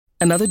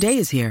Another day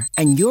is here,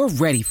 and you're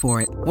ready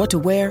for it. What to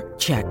wear?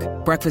 Check.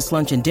 Breakfast,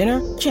 lunch, and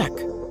dinner? Check.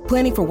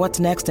 Planning for what's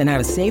next and how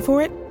to save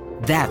for it?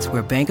 That's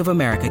where Bank of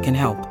America can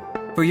help.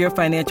 For your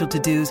financial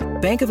to-dos,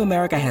 Bank of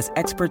America has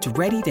experts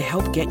ready to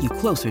help get you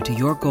closer to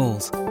your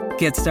goals.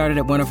 Get started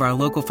at one of our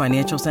local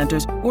financial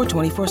centers or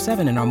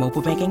 24/7 in our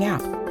mobile banking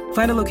app.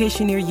 Find a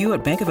location near you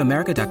at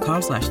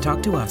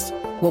bankofamerica.com/talktous.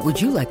 What would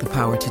you like the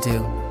power to do?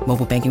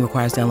 Mobile banking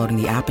requires downloading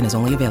the app and is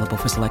only available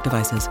for select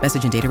devices.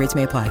 Message and data rates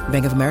may apply.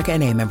 Bank of America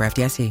N.A., member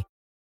FDIC.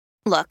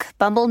 Look,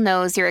 Bumble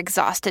knows you're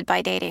exhausted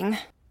by dating.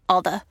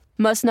 All the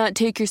must not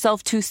take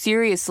yourself too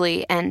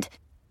seriously and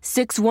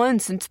 6'1"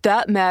 since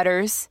that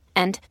matters.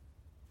 And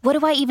what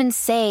do I even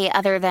say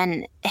other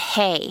than,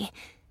 hey?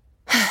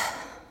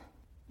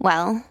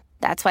 Well,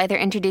 that's why they're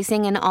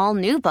introducing an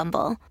all-new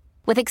Bumble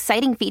with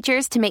exciting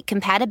features to make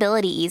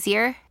compatibility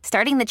easier,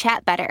 starting the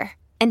chat better,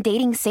 and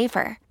dating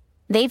safer.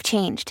 They've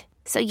changed,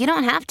 so you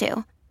don't have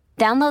to.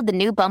 Download the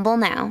new Bumble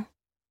now.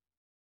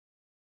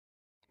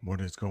 What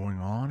is going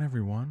on,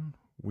 everyone?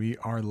 We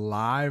are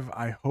live.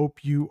 I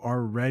hope you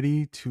are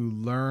ready to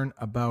learn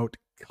about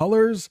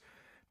colors,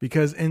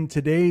 because in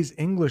today's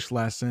English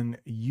lesson,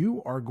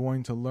 you are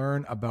going to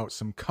learn about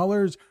some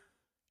colors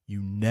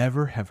you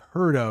never have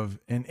heard of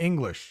in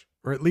English,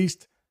 or at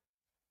least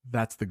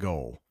that's the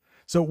goal.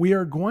 So we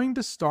are going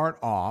to start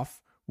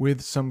off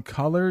with some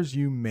colors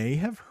you may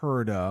have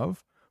heard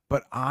of,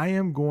 but I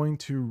am going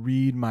to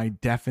read my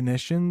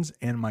definitions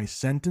and my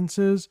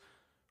sentences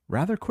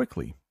rather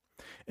quickly.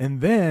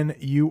 And then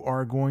you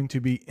are going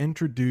to be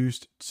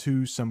introduced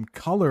to some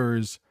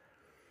colors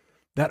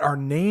that are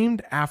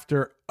named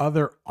after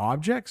other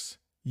objects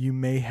you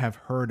may have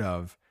heard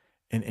of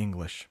in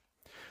English.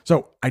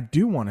 So I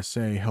do want to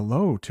say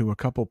hello to a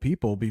couple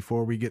people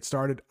before we get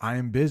started. I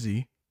am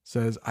busy,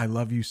 says, I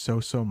love you so,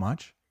 so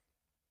much.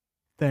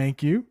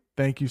 Thank you.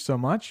 Thank you so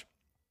much.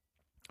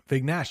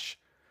 Vignesh,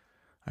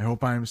 I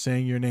hope I am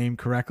saying your name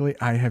correctly.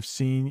 I have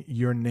seen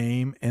your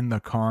name in the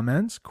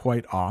comments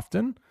quite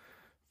often.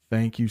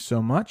 Thank you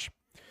so much.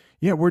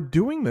 Yeah, we're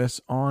doing this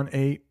on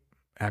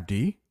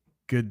Abdi,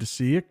 good to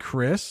see you.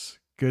 Chris,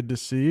 good to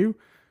see you.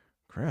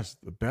 Chris,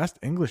 the best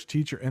English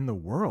teacher in the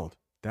world.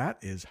 That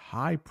is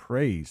high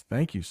praise.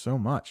 Thank you so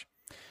much.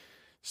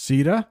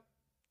 Sita,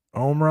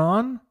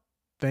 Omran,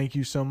 thank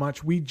you so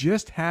much. We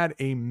just had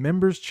a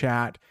members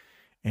chat,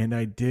 and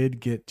I did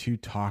get to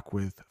talk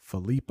with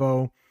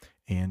Filippo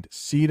and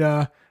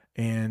Sita.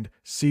 And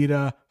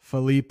Sita,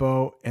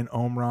 Filippo, and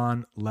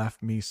Omran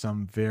left me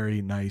some very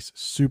nice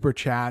super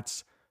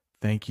chats.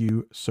 Thank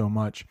you so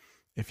much.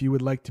 If you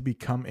would like to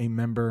become a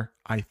member,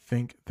 I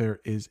think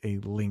there is a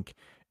link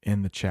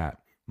in the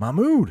chat.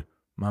 Mahmoud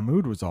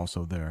was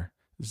also there.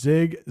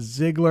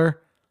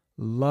 Ziegler,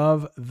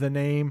 love the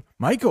name.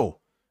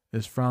 Michael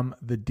is from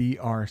the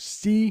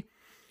DRC.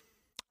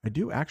 I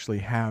do actually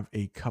have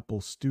a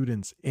couple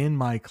students in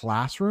my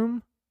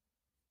classroom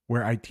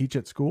where I teach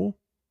at school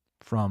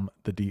from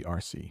the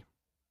DRC.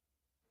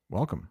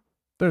 Welcome.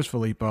 There's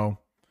Filippo.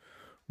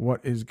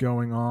 What is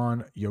going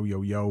on?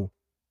 Yo.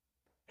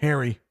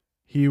 Harry,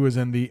 he was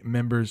in the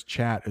members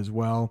chat as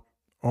well.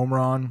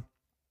 Omran,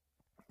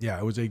 yeah,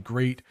 it was a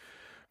great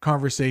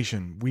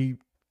conversation.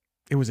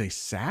 It was a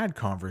sad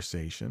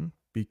conversation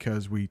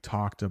because we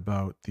talked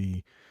about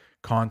the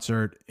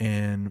concert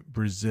in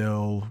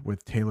Brazil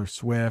with Taylor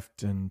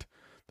Swift and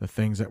the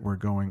things that were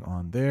going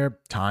on there.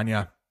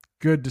 Tanya,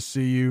 good to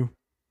see you.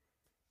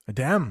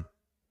 Adem,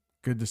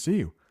 good to see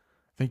you.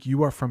 I think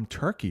you are from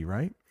Turkey,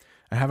 right?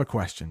 I have a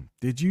question.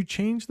 Did you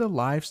change the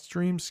live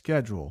stream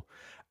schedule?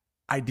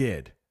 I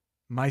did.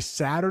 My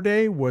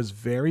Saturday was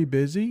very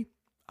busy.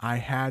 I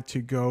had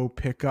to go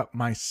pick up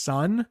my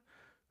son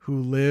who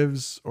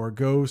lives or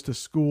goes to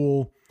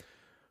school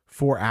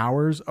 4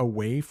 hours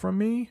away from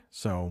me.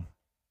 So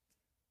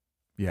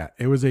yeah,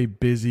 it was a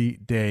busy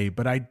day,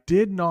 but I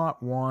did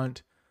not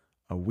want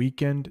a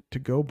weekend to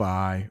go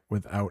by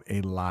without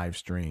a live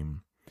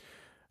stream.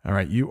 All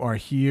right, you are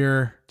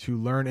here to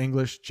learn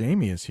English.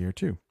 Jamie is here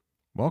too.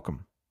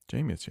 Welcome.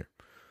 Jamie is here.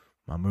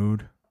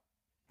 Mahmoud,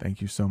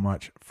 thank you so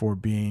much for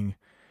being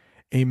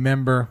a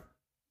member.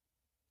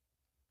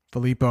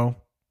 Filippo,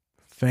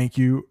 thank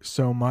you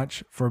so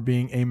much for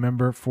being a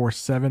member for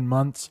 7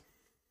 months.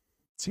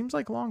 Seems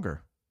like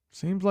longer.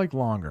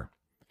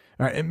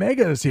 All right, and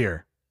Mega is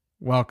here.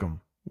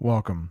 Welcome.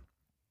 All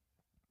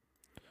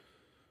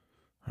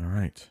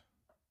right.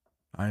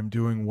 I'm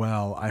doing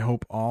well. I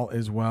hope all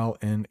is well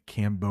in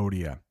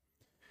Cambodia.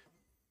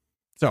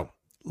 So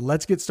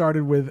let's get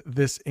started with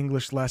this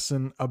English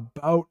lesson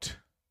about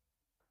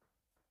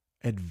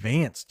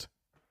advanced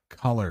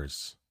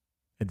colors.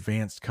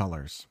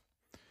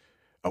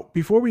 Oh,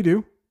 before we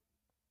do,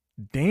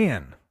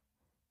 Dan,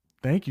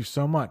 thank you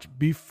so much.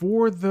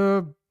 Before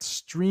the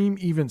stream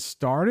even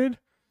started,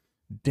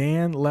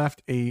 Dan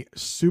left a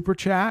super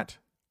chat.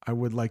 I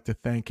would like to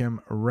thank him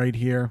right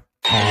here.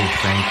 Oh,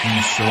 thank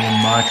you so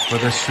much for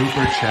the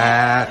super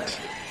chat.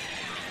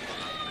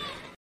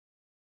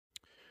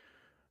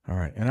 All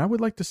right. And I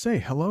would like to say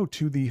hello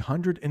to the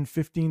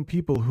 115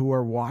 people who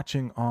are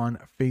watching on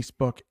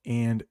Facebook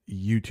and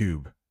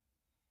YouTube.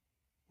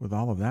 with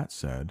all of that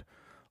said,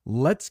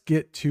 let's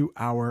get to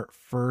our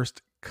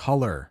first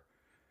color.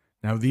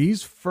 Now,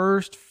 these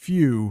first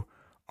few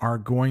are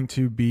going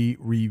to be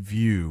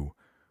review,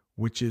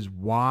 which is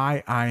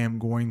why I am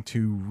going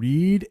to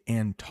read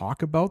and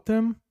talk about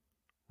them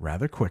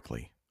rather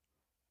quickly.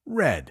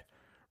 Red.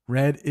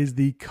 Red is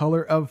the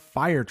color of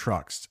fire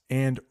trucks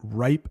and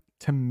ripe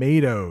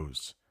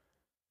tomatoes.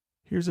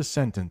 Here's a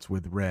sentence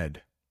with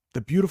red.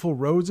 The beautiful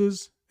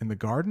roses in the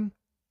garden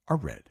are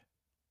red.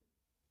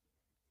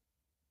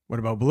 What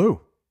about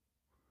blue?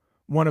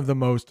 One of the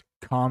most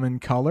common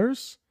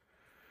colors.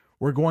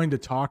 We're going to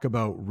talk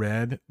about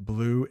red,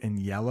 blue, and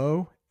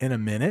yellow in a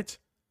minute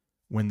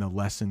when the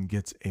lesson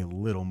gets a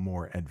little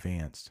more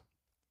advanced.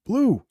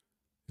 Blue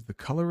is the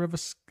color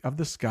of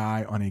the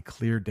sky on a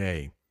clear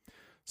day.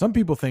 Some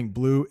people think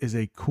blue is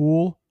a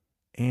cool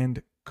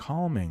and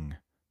calming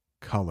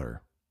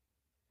color.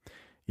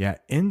 Yeah,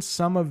 in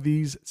some of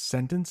these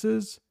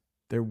sentences,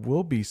 there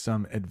will be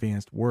some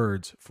advanced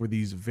words for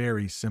these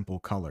very simple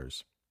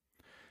colors.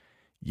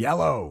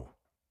 Yellow.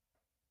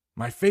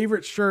 My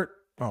favorite shirt.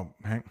 Oh,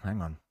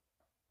 hang on.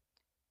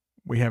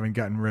 We haven't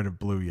gotten rid of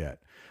blue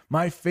yet.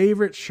 My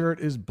favorite shirt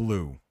is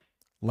blue,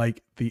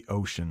 like the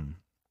ocean.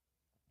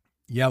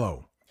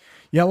 Yellow.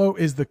 Yellow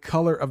is the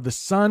color of the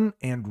sun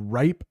and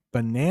ripe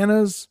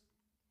bananas.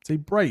 It's a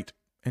bright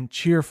and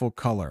cheerful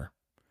color.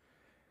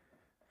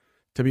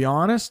 To be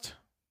honest,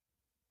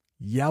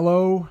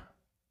 yellow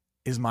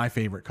is my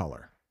favorite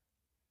color.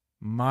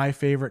 My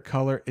favorite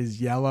color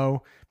is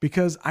yellow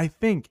because I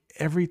think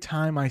every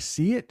time I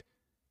see it,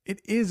 it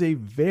is a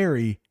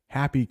very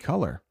happy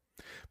color.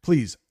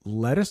 Please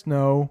let us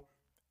know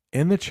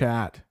in the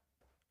chat,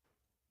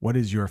 what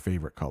is your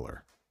favorite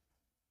color?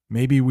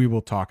 Maybe we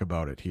will talk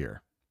about it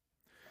here.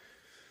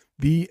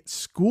 The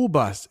school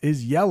bus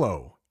is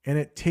yellow and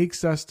it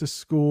takes us to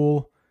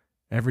school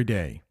every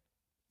day.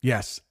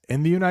 Yes,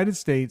 in the United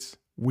States,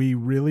 we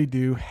really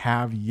do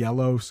have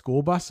yellow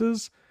school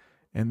buses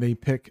and they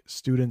pick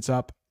students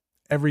up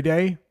every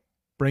day,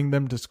 bring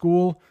them to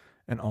school,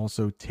 and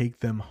also take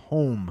them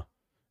home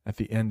at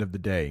the end of the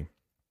day.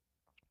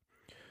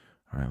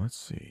 All right, let's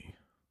see.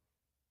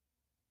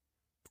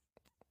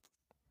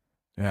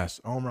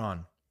 Yes,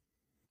 Omron.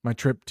 My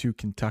trip to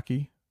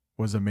Kentucky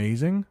was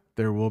amazing.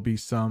 There will be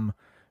some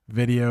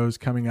videos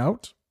coming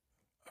out.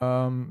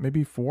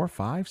 Maybe 4,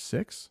 5,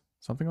 6,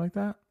 something like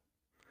that.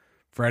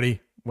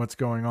 Freddie, what's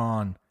going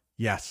on?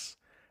 Yes,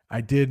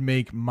 I did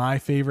make my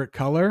favorite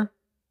color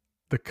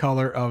the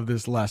color of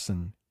this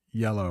lesson,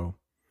 yellow.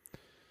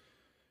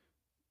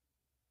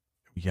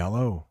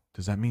 Yellow.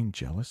 Does that mean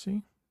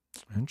jealousy?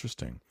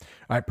 Interesting.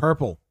 All right,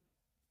 purple.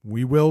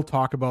 We will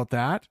talk about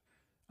that.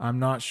 I'm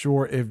not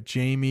sure if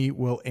Jamie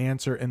will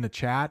answer in the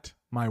chat,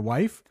 my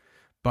wife,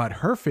 but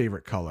her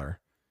favorite color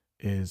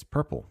is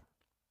purple.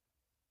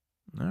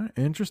 All right,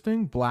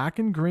 interesting. Black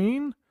and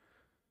green.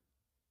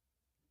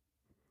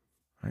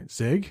 All right,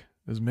 Zig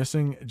is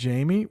missing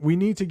Jamie. We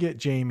need to get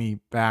Jamie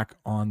back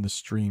on the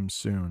stream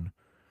soon.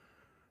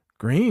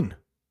 Green.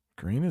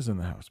 Green is in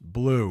the house.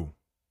 Blue.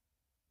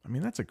 I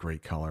mean, that's a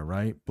great color,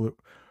 right? Blue.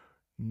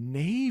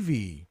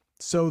 Navy.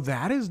 So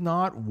that is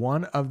not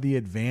one of the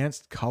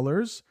advanced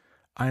colors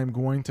I am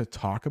going to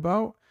talk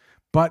about,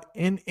 but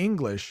in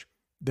English,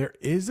 there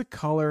is a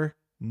color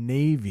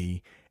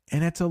navy,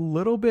 and it's a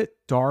little bit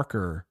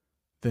darker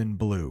than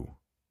blue.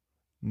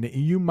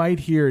 You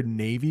might hear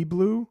navy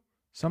blue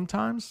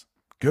sometimes.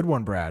 Good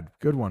one, Brad.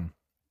 Good one.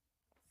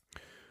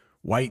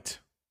 White.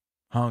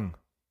 Hung.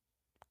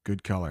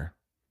 Good color.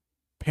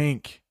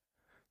 Pink.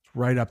 It's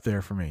right up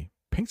there for me.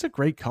 Pink's a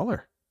great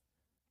color.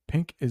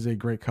 Pink is a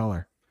great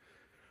color.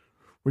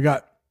 We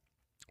got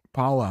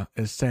Paula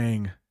is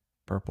saying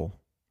purple.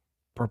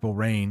 Purple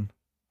rain.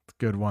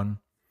 Good one.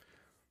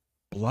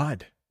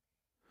 Blood.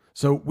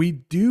 So we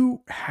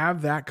do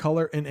have that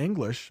color in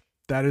English.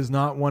 That is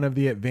not one of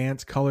the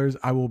advanced colors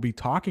I will be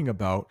talking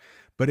about,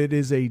 but it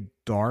is a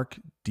dark,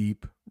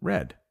 deep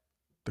red.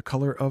 The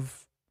color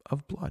of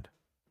blood.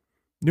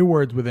 New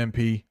words with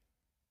MP.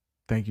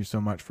 Thank you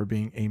so much for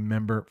being a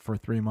member for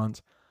 3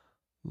 months.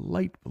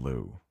 Light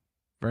blue.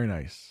 Very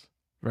nice.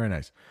 Very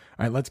nice.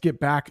 All right, let's get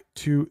back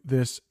to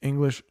this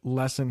English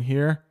lesson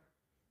here.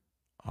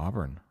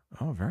 Auburn.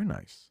 Oh, very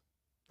nice.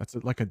 That's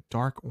like a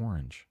dark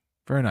orange.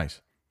 Very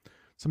nice.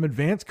 Some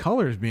advanced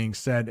colors being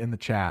said in the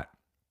chat.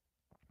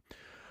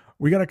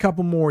 We got a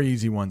couple more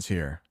easy ones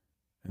here,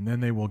 and then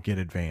they will get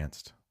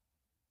advanced.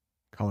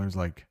 Colors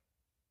like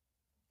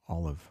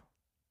olive.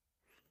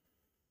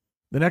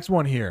 The next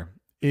one here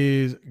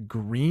is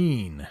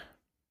green.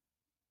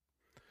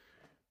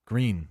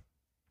 Green.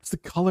 It's the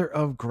color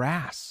of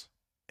grass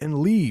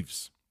and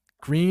leaves.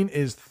 Green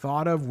is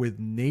thought of with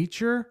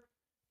nature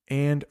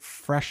and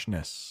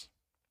freshness.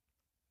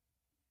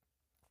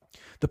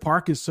 The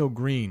park is so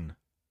green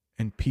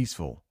and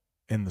peaceful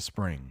in the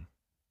spring.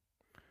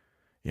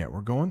 Yeah,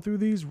 we're going through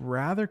these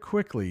rather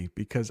quickly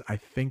because I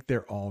think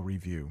they're all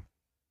review.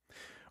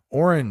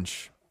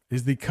 Orange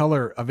is the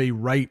color of a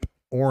ripe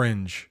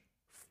orange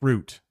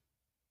fruit.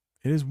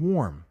 It is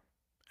warm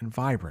and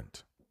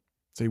vibrant.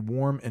 It's a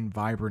warm and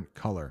vibrant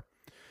color.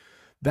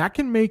 That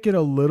can make it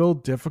a little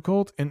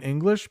difficult in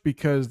English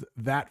because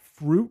that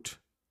fruit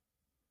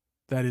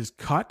that is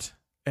cut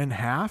in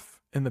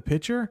half in the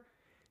picture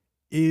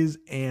is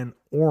an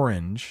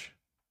orange,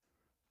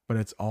 but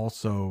it's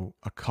also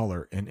a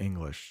color in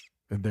English.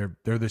 And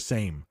they're the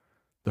same.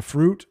 The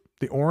fruit,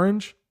 the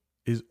orange,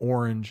 is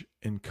orange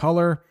in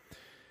color.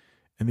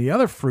 And the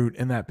other fruit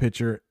in that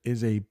picture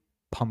is a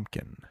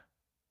pumpkin.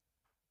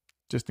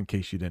 Just in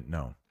case you didn't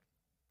know.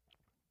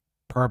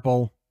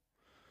 Purple,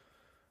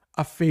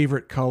 a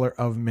favorite color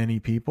of many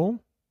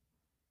people.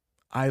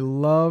 I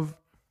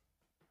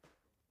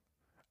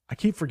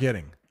keep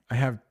forgetting. I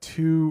have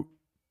 2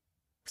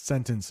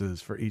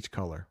 sentences for each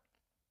color.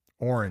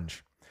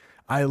 Orange.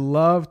 I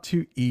love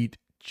to eat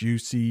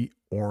juicy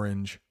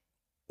oranges.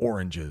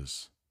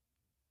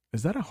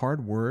 Is that a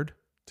hard word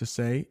to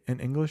say in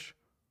English?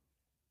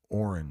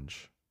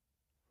 Orange.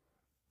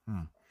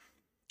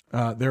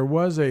 There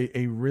was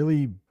a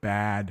really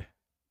bad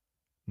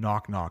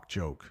knock-knock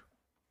joke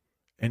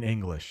in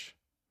English.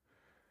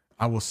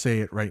 I will say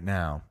it right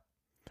now.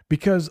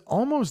 Because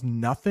almost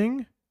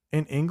nothing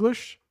in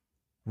English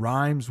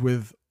rhymes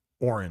with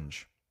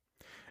orange.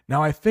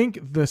 Now, I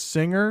think the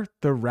singer,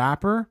 the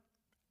rapper,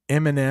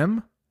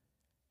 Eminem,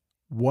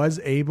 was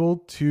able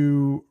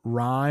to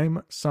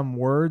rhyme some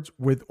words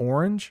with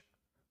orange,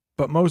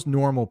 but most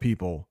normal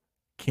people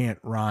can't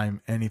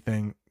rhyme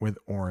anything with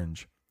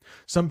orange.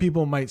 Some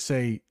people might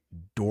say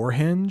door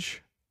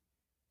hinge.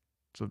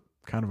 It's a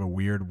kind of a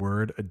weird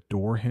word, a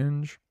door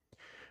hinge.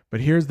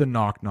 But here's the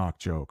knock-knock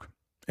joke.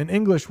 In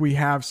English, we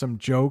have some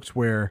jokes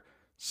where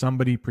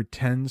somebody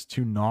pretends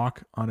to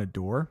knock on a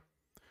door.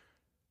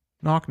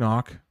 Knock,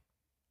 knock.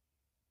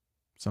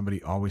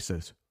 Somebody always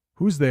says,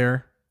 "Who's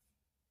there?"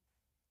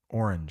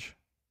 Orange.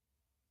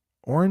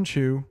 Orange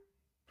who?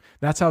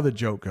 That's how the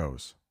joke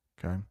goes.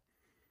 Okay.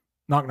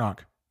 Knock,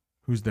 knock.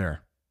 Who's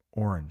there?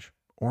 Orange.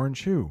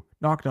 Orange who?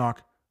 Knock,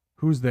 knock.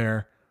 Who's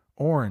there?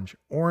 Orange.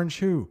 Orange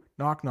who?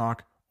 Knock,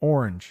 knock.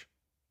 Orange.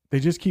 They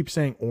just keep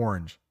saying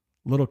orange.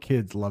 Little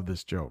kids love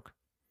this joke.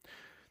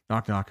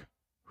 Knock, knock.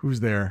 Who's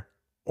there?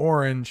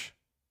 Orange.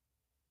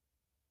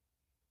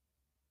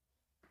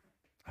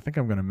 I think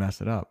I'm going to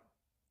mess it up.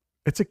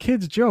 It's a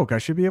kid's joke. I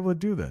should be able to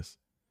do this.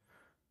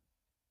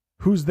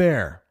 Who's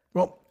there?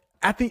 Well,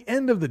 at the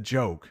end of the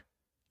joke,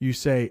 you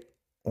say,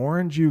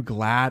 "Orange, you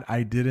glad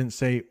I didn't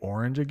say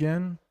orange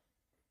again?"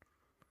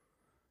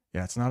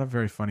 Yeah, it's not a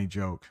very funny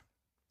joke.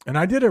 And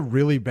I did a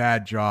really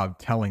bad job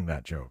telling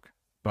that joke.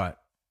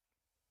 But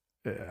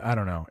I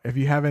don't know. If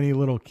you have any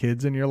little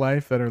kids in your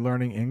life that are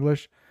learning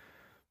English,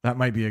 that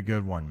might be a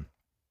good one.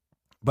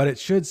 But it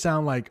should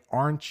sound like,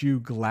 "Aren't you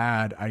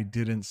glad I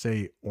didn't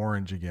say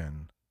orange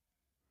again?"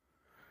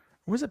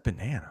 Or was it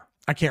banana?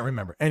 I can't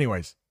remember.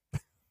 Anyways,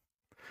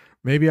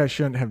 maybe I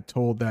shouldn't have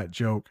told that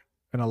joke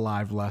in a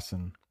live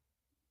lesson.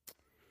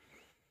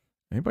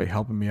 Anybody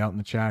helping me out in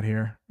the chat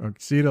here?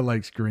 Oxida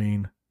likes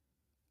green.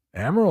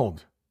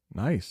 Emerald.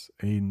 Nice.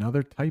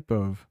 Another type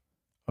of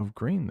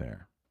green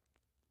there.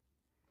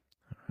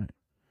 All right.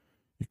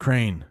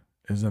 Ukraine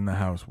is in the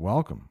house.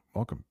 Welcome.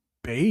 Welcome.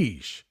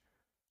 Beige.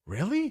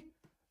 Really?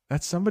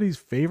 That's somebody's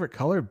favorite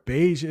color?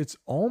 Beige. It's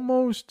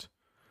almost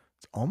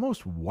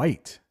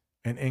white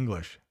in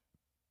English.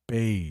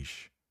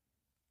 Beige.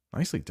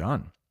 Nicely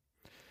done.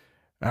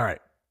 All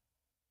right.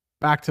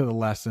 Back to the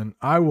lesson.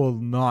 I will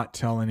not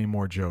tell any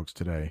more jokes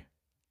today.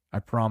 I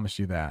promise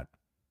you that.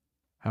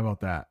 How about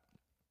that?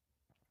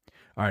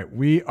 All right.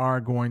 We are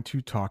going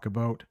to talk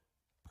about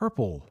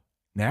purple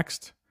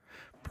next.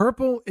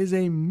 Purple is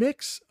a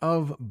mix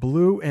of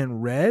blue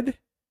and red.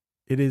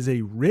 It is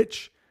a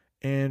rich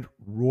and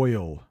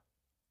royal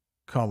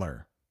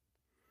color.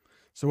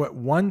 So at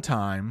one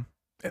time,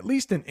 at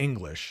least in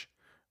English,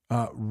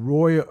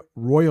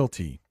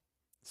 royalty,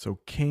 so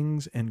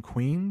kings and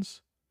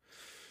queens,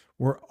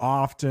 were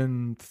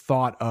often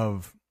thought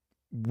of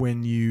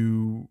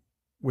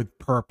with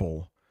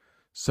purple.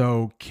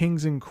 So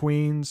kings and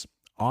queens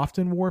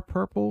often wore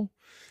purple.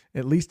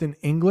 At least in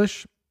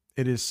English,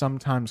 it is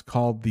sometimes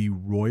called the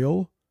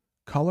royal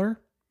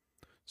color.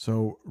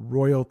 So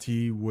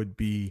royalty would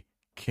be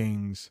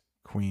kings,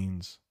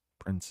 queens,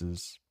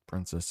 princes,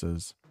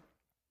 princesses.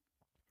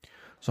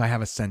 So I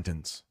have a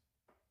sentence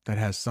that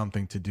has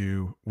something to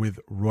do with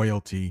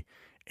royalty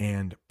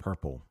and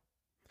purple.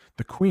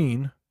 The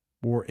queen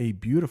wore a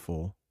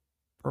beautiful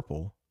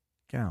purple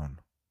gown.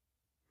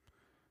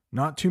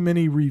 Not too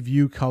many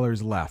review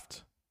colors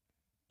left.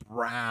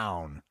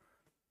 Brown.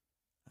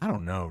 I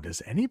don't know.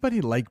 Does anybody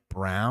like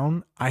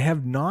brown? I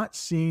have not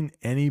seen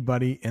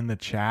anybody in the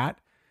chat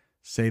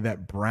say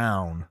that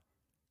brown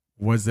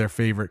was their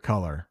favorite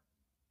color.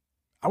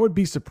 I would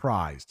be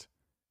surprised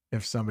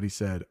if somebody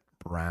said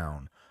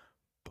brown.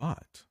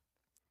 But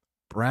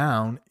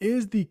brown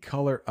is the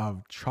color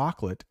of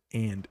chocolate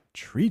and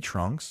tree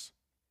trunks.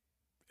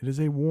 It is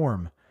a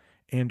warm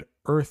and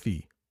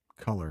earthy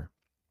color.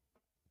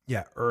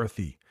 Yeah,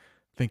 earthy.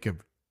 Think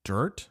of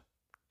dirt.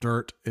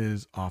 Dirt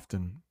is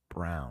often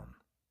brown.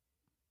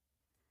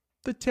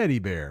 The teddy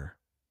bear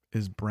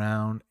is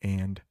brown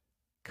and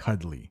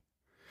cuddly.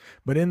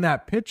 But in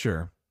that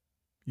picture,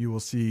 you will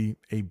see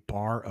a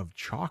bar of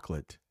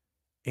chocolate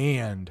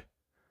and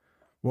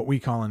what we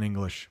call in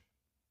English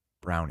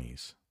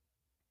brownies.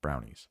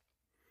 Brownies.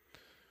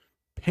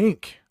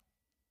 Pink,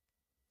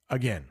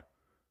 again,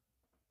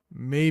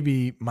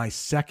 maybe my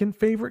second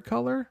favorite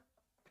color.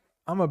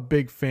 I'm a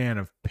big fan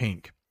of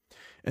pink.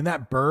 And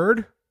that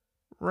bird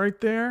right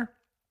there,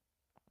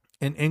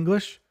 in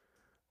English,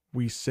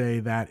 we say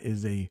that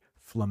is a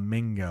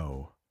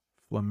flamingo.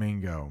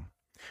 Flamingo.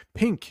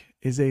 Pink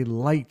is a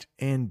light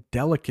and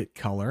delicate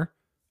color,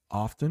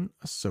 often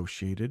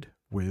associated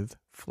with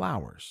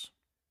flowers.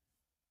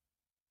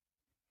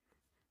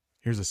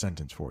 Here's a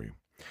sentence for you.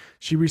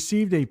 She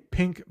received a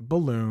pink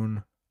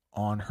balloon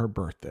on her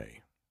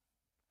birthday.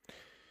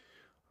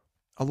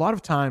 A lot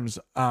of times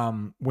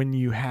when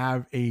you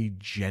have a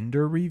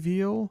gender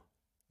reveal,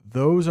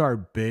 those are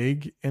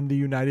big in the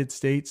United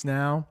States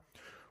now.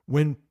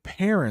 When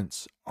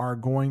parents are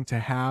going to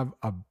have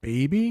a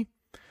baby,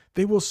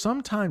 they will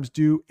sometimes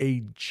do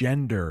a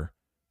gender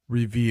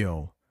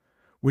reveal,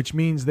 which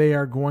means they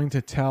are going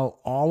to tell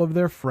all of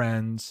their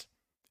friends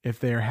if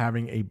they are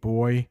having a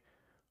boy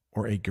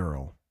or a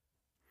girl.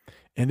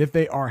 And if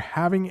they are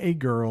having a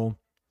girl,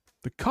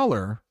 the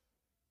color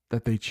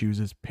that they choose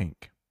is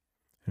pink.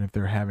 And if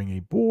they're having a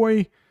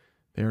boy,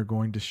 they are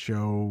going to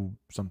show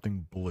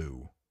something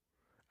blue.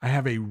 I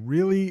have a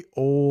really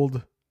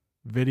old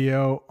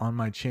video on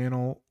my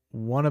channel,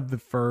 one of the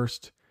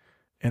first,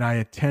 and I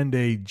attend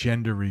a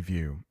gender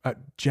reveal. It's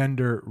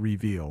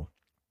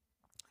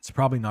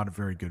probably not a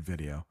very good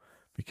video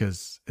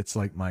because it's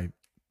like my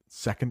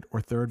second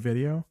or third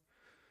video.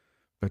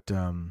 But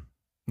no,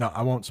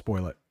 I won't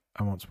spoil it.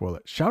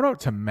 Shout out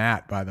to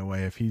Matt, by the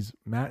way,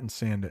 Matt and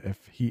Sanda,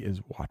 if he is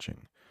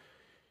watching.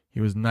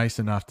 He was nice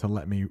enough to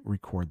let me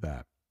record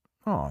that.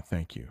 Oh,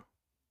 thank you.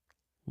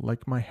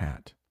 Like my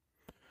hat.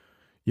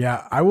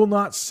 Yeah, I will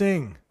not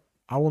sing,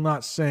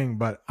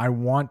 but I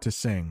want to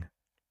sing.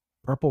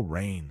 Purple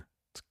Rain.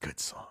 It's a good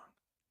song.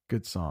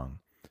 Good song.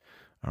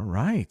 All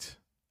right.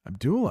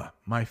 Abdullah,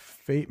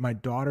 my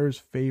daughter's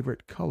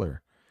favorite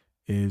color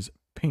is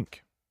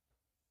pink.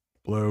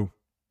 Blue.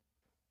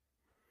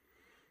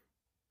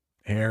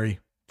 Harry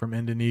from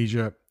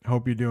Indonesia.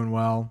 Hope you're doing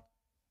well.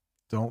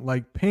 Don't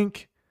like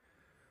pink,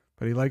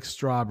 but he likes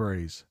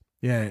strawberries.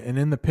 Yeah, and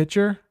in the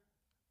picture,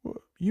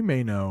 you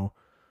may know,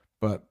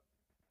 but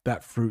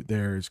that fruit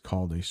there is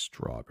called a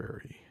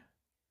strawberry.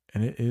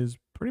 And it is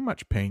pretty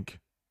much pink.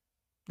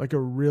 Like a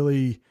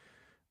really,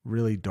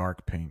 really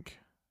dark pink,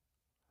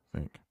 I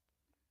think.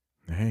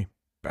 Hey,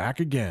 back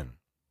again.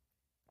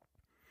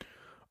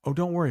 Oh,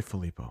 don't worry,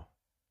 Filippo.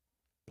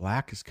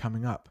 Black is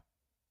coming up.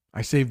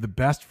 I saved the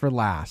best for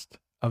last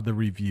of the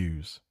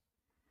reviews.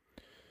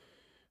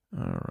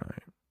 All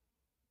right.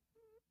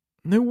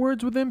 New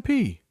words with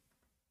MP.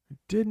 I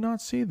did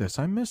not see this.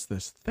 I missed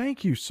this.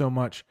 Thank you so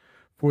much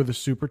for the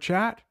super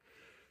chat.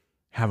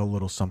 Have a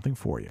little something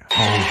for you.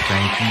 Oh,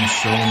 thank you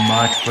so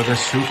much for the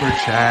super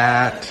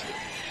chat.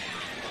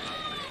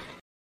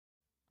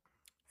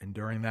 And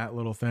during that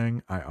little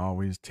thing, I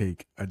always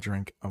take a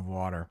drink of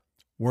water.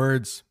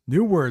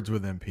 New words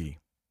with MP.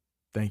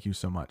 Thank you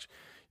so much.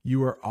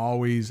 You are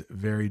always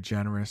very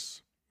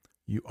generous.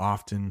 You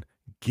often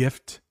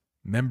gift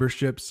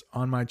memberships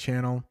on my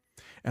channel.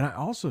 And I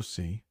also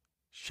see,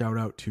 shout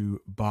out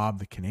to Bob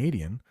the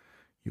Canadian,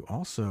 you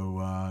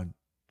also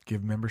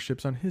give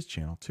memberships on his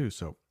channel too.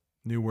 So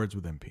New Words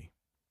with MP.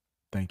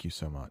 Thank you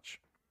so much.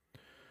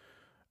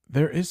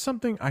 There is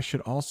something I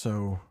should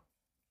also...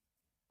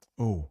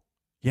 Oh,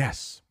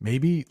 yes.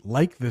 Maybe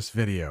like this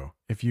video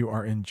if you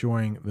are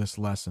enjoying this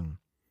lesson.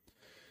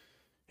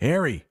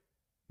 Harry,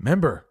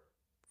 member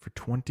for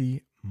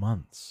 20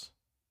 months.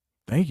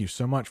 Thank you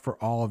so much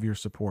for all of your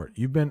support.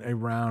 You've been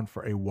around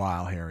for a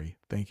while, Harry.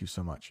 Thank you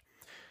so much.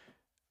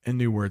 And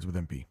New Words with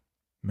MP.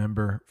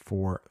 Member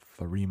for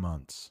 3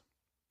 months.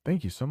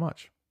 Thank you so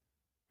much.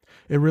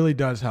 It really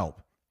does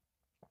help.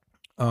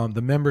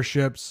 The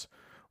memberships,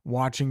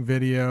 watching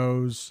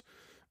videos,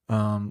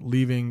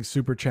 leaving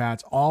super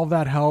chats, all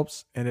that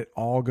helps, and it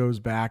all goes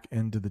back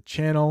into the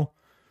channel.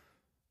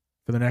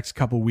 For the next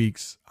couple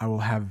weeks, I will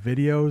have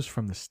videos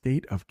from the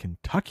state of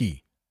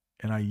Kentucky,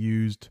 and I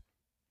used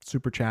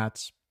super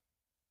chats,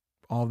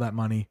 all that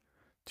money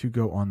to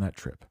go on that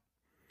trip.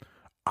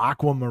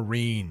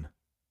 Aquamarine.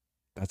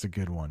 That's a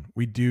good one.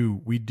 We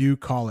do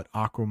call it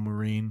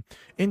aquamarine.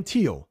 And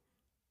teal.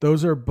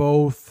 Those are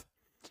both,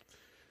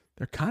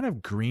 they're kind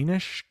of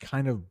greenish,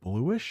 kind of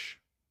bluish.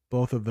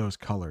 Both of those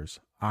colors,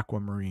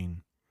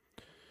 aquamarine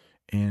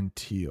and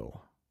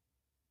teal.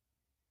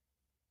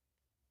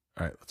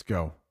 All right, let's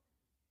go.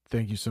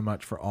 Thank you so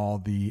much for all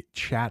the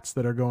chats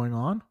that are going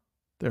on.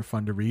 They're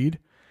fun to read.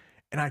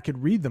 And I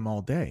could read them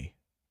all day.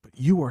 But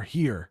you are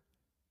here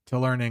to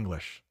learn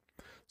English.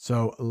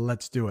 So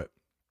let's do it.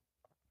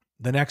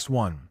 The next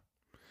one.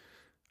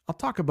 I'll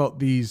talk about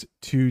these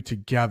two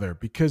together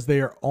because they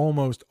are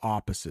almost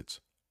opposites.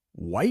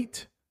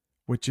 White,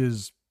 which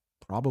is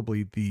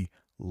probably the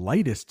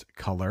lightest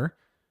color.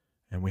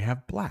 And we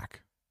have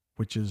black,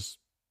 which is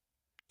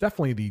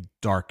definitely the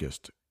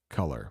darkest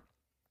color.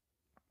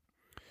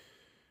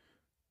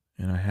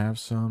 And I have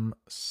some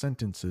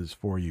sentences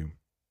for you.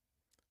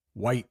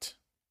 White.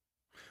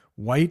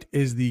 White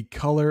is the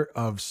color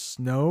of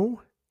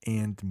snow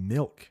and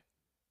milk.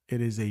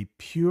 It is a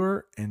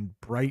pure and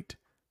bright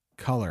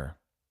color.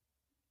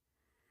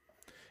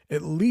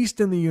 At least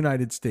in the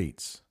United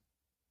States.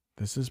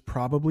 This is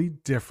probably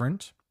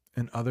different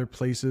in other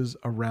places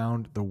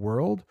around the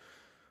world,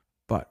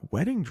 but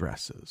wedding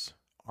dresses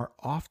are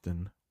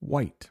often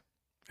white,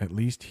 at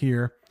least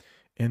here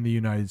in the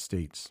United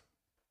States.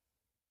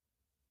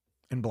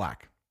 And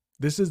black.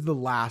 This is the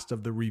last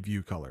of the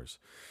review colors.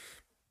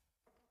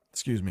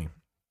 Excuse me.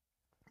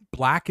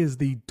 Black is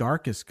the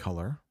darkest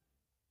color,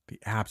 the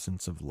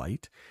absence of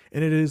light,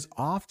 and it is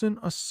often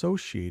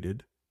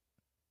associated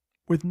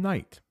with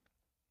night.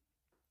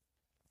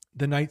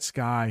 The night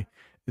sky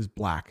is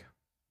black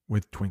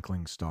with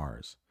twinkling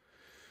stars.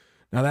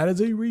 Now that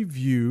is a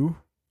review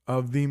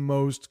of the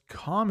most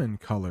common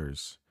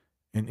colors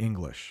in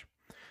English.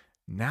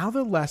 Now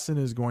the lesson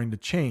is going to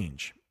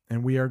change,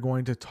 and we are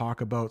going to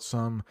talk about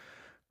some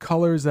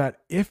colors that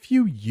if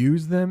you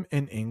use them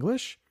in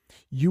English,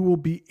 you will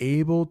be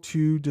able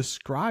to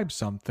describe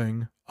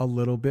something a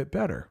little bit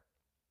better.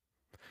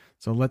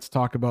 So let's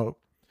talk about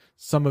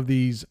some of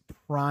these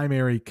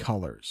primary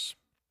colors.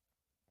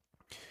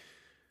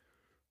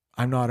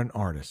 I'm not an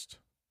artist,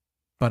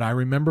 but I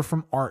remember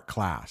from art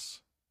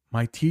class,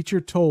 my teacher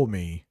told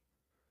me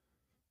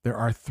there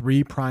are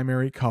 3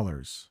 primary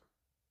colors.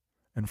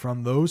 And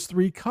from those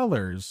 3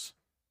 colors,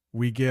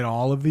 we get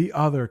all of the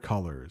other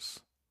colors.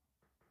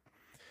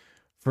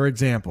 For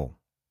example,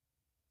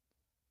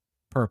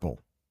 purple.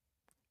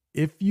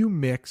 If you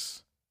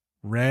mix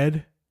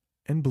red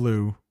and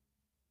blue,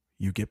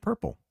 you get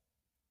purple.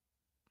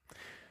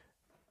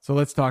 So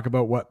let's talk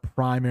about what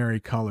primary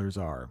colors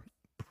are.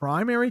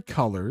 Primary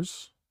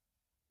colors,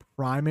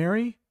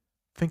 primary,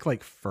 think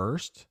like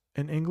first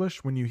in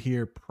English. When you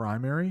hear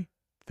primary,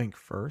 think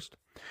first.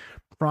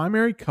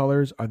 Primary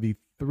colors are the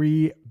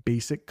 3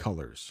 basic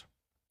colors,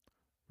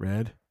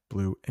 red,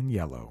 blue, and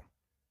yellow,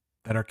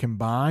 that are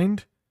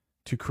combined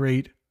to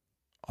create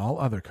all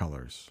other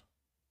colors.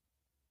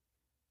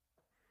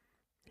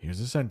 Here's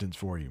a sentence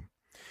for you.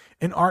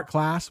 In art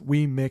class,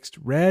 we mixed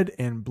red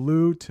and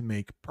blue to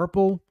make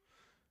purple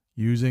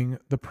using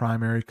the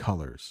primary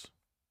colors.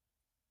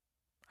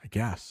 I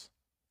guess.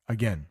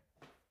 Again,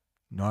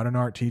 not an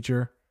art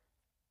teacher,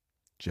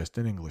 just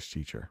an English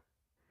teacher.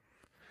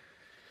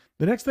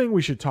 The next thing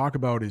we should talk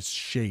about is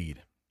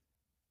shade.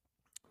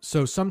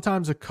 So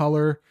sometimes a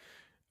color,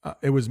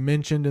 it was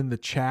mentioned in the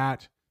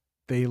chat,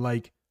 they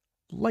like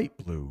light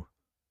blue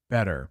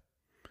better.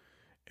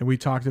 And we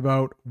talked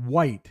about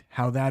white,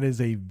 how that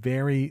is a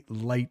very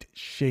light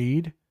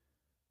shade.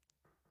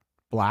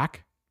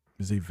 Black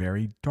is a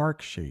very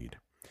dark shade.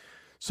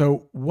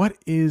 So what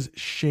is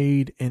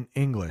shade in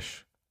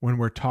English when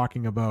we're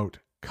talking about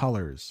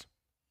colors?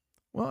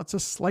 Well, it's a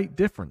slight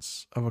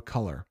difference of a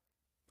color,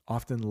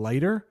 often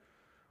lighter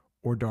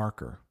or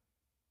darker.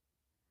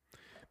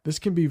 This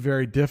can be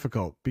very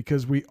difficult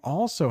because we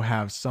also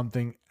have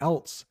something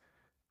else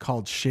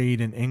called shade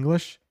in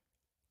English,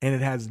 and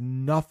it has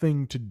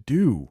nothing to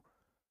do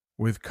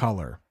with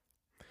color.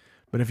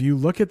 But if you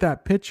look at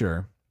that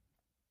picture,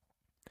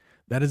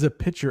 that is a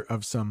picture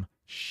of some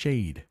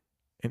shade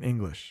in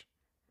English.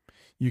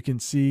 You can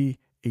see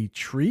a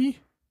tree,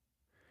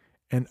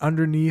 and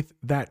underneath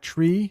that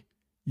tree,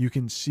 you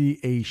can see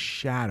a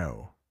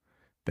shadow.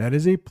 That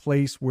is a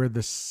place where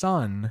the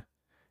sun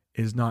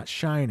is not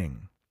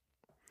shining.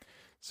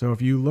 So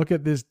if you look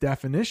at this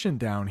definition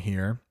down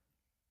here,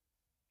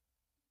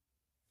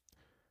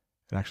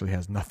 it actually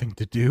has nothing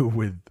to do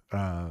with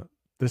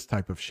this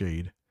type of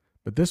shade,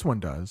 but this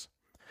one does.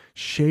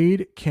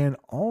 Shade can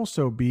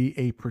also be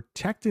a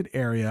protected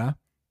area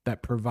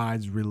that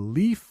provides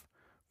relief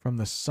from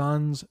the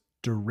sun's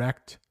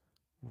direct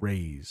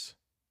rays.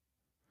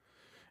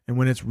 And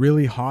when it's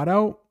really hot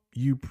out,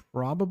 you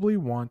probably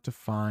want to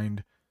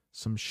find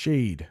some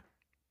shade.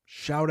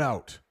 Shout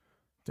out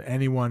to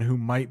anyone who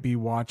might be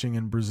watching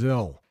in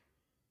Brazil.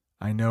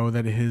 I know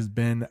that it has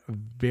been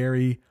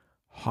very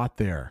hot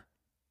there.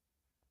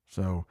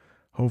 So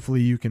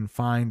hopefully you can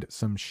find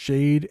some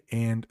shade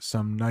and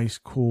some nice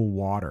cool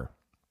water.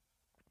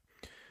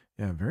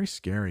 Yeah, very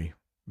scary.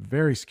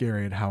 Very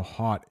scary at how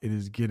hot it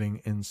is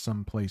getting in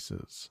some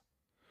places.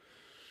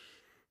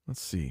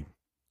 Let's see.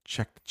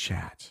 Check the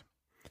chat.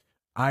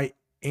 I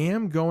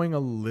am going a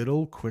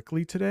little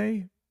quickly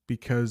today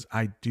because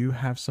I do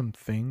have some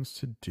things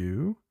to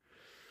do,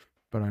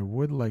 but I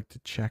would like to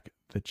check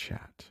the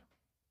chat.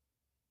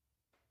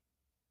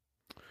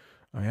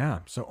 Oh yeah,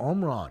 so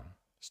Omran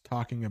is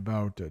talking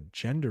about a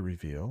gender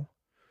reveal.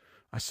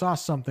 I saw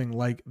something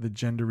like the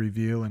gender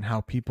reveal and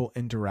how people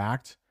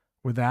interact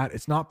with that.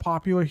 It's not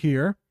popular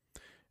here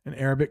in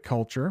Arabic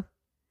culture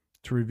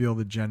to reveal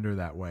the gender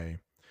that way.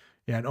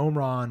 Yeah, and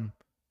Omran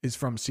is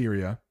from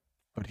Syria,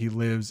 but he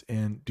lives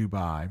in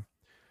Dubai.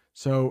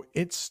 So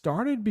it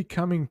started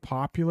becoming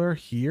popular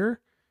here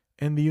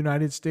in the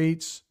United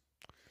States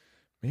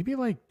maybe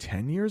like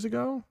 10 years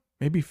ago,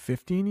 maybe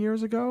 15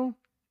 years ago.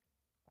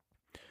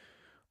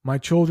 My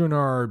children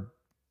are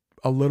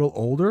a little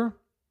older.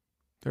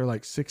 They're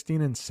like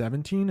 16 and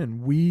 17,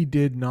 and we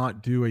did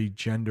not do a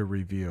gender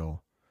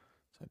reveal.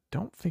 So I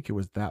don't think it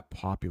was that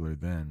popular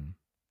then.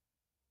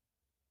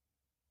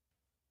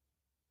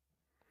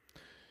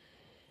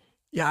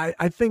 Yeah,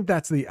 I think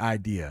that's the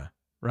idea,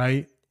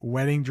 right?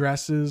 Wedding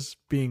dresses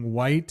being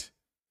white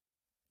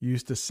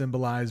used to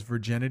symbolize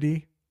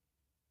virginity.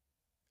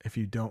 If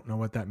you don't know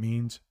what that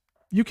means,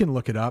 you can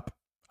look it up.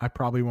 I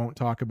probably won't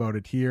talk about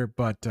it here,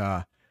 but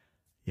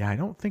yeah, I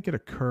don't think it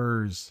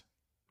occurs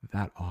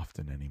that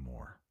often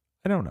anymore.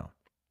 I don't know.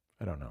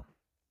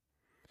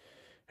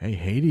 Hey,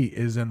 Haiti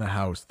is in the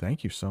house.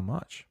 Thank you so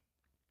much.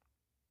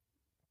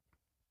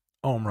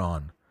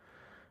 Omron.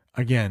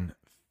 Again,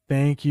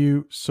 thank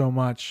you so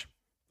much.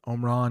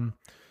 Omron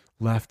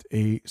left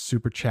a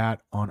super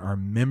chat on our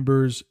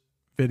members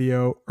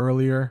video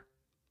earlier.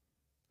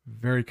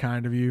 Very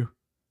kind of you.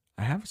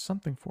 I have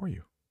something for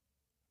you.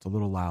 It's a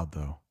little loud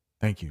though.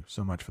 Thank you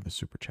so much for the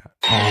super chat.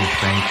 Oh,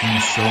 thank you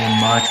so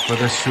much for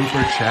the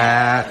super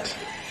chat.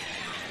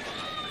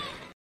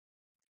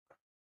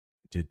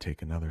 Did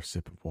take another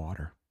sip of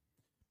water.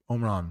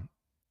 Omron,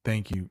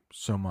 thank you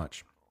so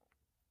much.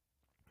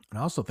 And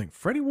I also think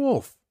Freddie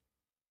Wolf,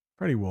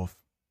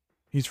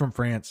 he's from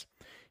France.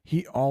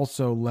 He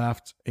also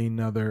left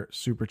another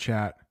super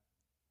chat.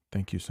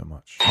 Thank you so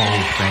much.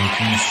 Oh, thank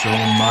you so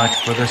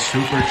much for the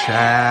super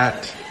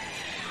chat.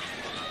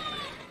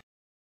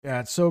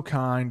 Yeah, it's so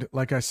kind.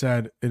 Like I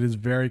said, it is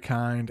very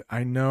kind.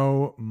 I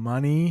know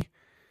money,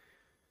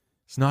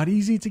 it's not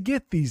easy to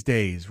get these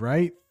days,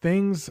 right?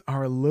 Things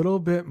are a little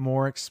bit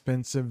more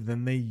expensive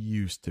than they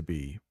used to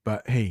be.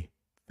 But hey,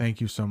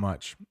 thank you so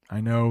much.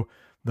 I know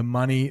the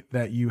money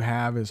that you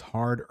have is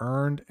hard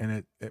earned,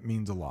 and it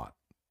means a lot.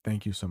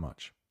 Thank you so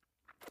much.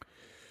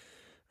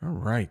 All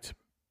right.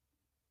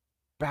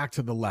 Back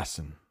to the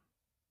lesson.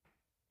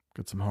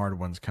 Got some hard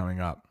ones coming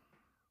up.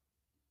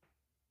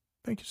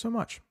 Thank you so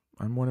much.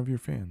 I'm one of your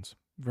fans.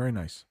 Very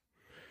nice.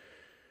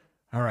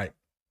 All right.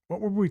 What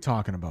were we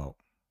talking about?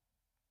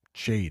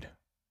 Shade.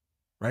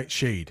 Right?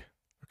 Shade.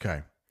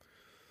 Okay.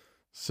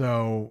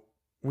 So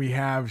we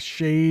have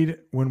shade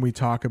when we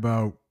talk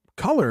about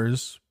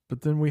colors,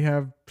 but then we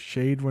have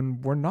shade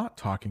when we're not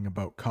talking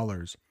about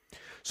colors.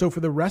 So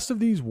for the rest of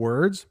these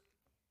words,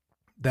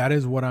 that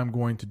is what I'm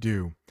going to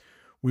do.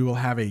 We will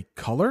have a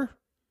color,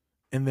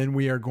 and then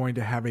we are going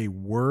to have a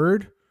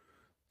word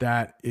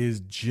that is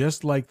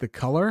just like the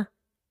color,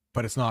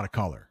 but it's not a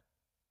color.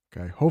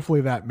 Okay. Hopefully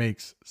that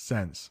makes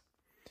sense.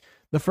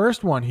 The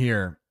first one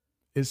here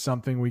is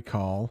something we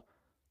call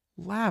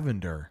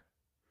lavender.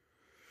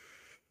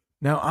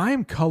 Now,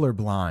 I'm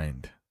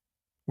colorblind,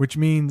 which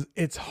means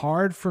it's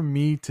hard for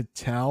me to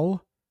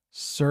tell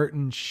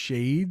certain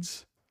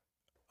shades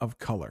of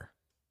color.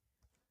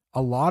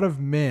 A lot of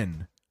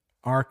men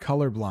are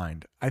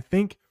colorblind. I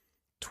think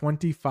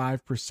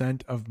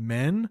 25% of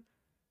men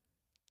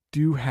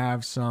do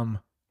have some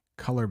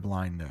color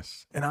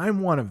blindness, and I'm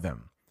one of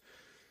them.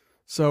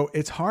 So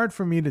it's hard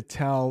for me to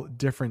tell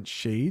different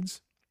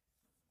shades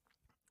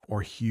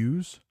or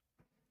hues.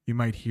 You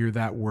might hear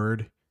that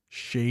word,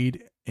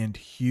 shade and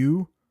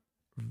hue,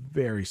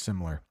 very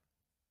similar.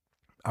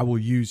 I will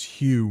use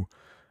hue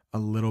a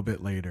little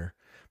bit later.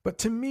 But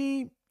to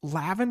me,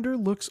 lavender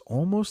looks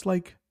almost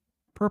like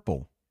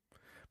purple.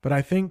 But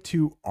I think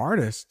to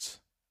artists,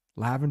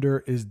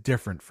 lavender is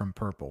different from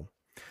purple.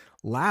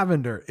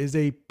 Lavender is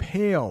a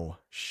pale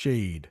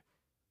shade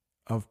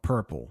of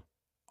purple,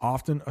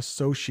 often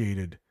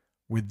associated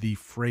with the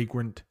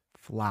fragrant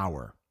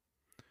flower.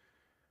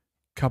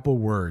 Couple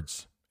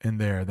words in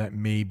there that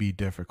may be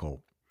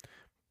difficult.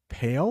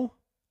 Pale,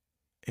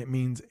 it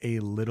means a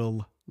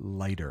little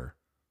lighter,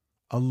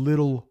 a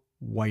little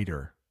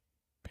whiter,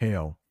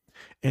 pale.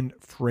 And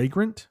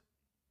fragrant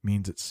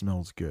means it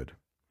smells good.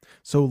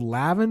 So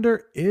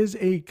lavender is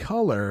a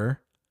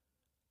color,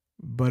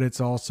 but it's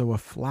also a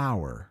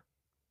flower.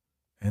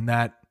 And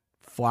that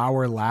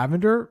flower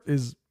lavender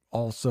is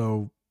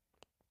also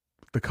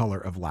the color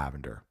of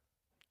lavender,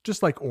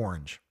 just like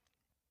orange.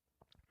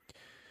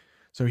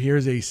 So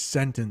here's a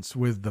sentence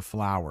with the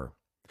flower.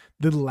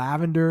 The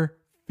lavender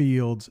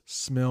fields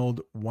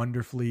smelled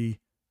wonderfully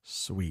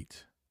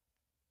sweet.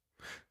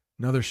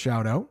 Another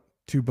shout out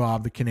to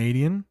Bob the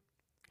Canadian.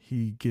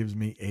 He gives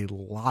me a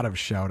lot of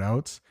shout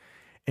outs.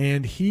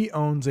 And he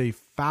owns a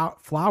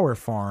flower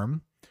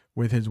farm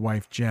with his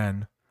wife,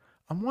 Jen.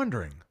 I'm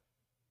wondering,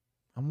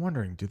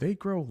 do they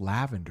grow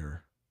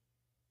lavender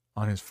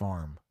on his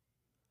farm?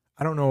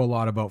 I don't know a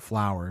lot about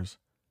flowers.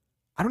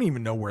 I don't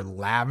even know where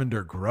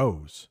lavender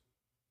grows.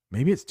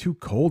 Maybe it's too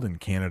cold in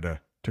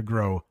Canada to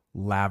grow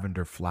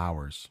lavender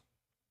flowers.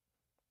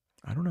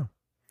 I don't know.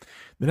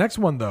 The next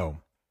one, though,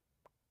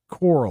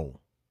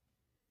 coral.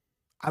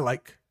 I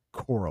like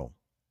coral.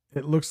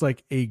 It looks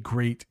like a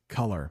great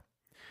color.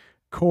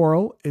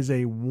 Coral is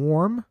a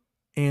warm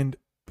and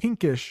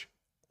pinkish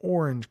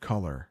orange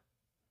color.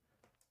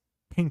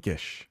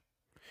 Pinkish.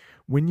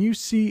 When you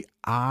see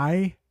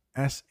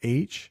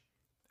ISH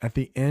at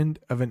the end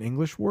of an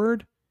English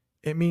word,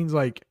 it means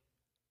like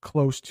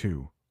close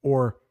to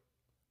or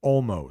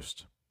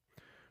almost.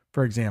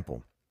 For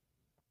example,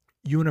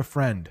 you and a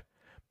friend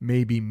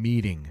may be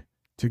meeting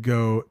to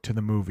go to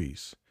the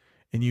movies,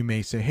 and you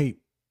may say, hey,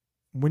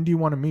 when do you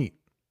want to meet?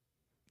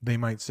 They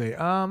might say,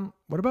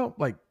 what about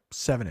like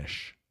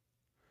 7-ish?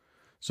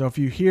 So if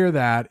you hear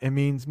that, it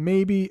means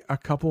maybe a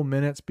couple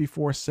minutes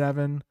before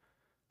 7,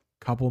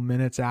 couple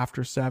minutes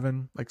after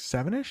 7, like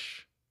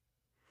 7-ish.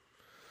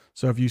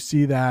 So if you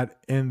see that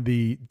in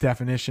the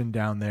definition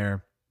down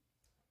there,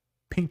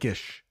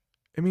 pinkish,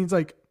 it means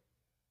like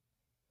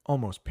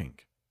almost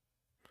pink.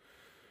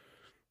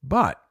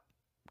 But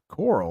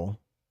coral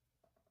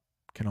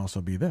can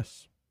also be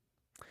this.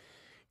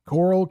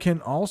 Coral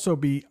can also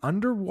be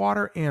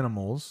underwater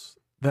animals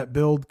that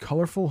build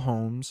colorful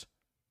homes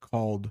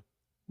called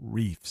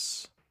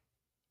reefs.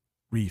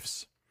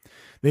 Reefs.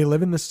 They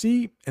live in the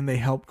sea and they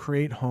help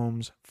create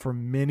homes for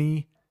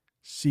many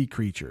sea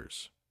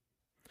creatures.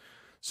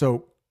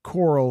 So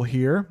coral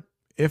here,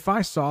 if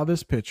I saw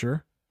this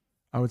picture,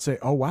 I would say,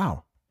 oh,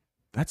 wow,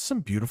 that's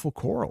some beautiful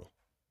coral.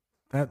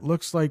 That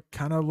looks like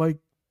kind of like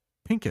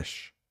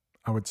pinkish,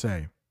 I would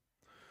say.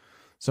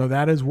 So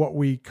that is what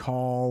we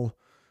call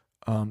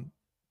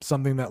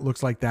something that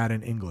looks like that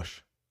in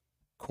English,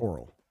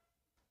 coral.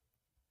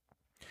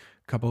 A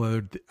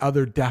couple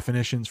other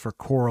definitions for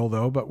coral,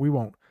 though, but we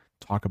won't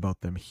talk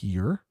about them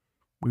here.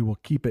 We will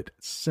keep it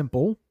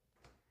simple.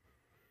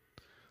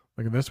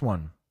 Look at this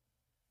one.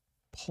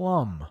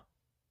 Plum.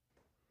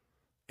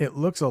 It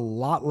looks a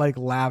lot like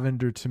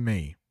lavender to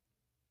me,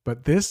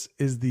 but this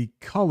is the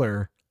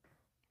color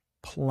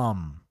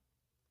plum.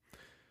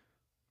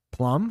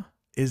 Plum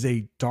is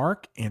a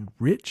dark and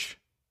rich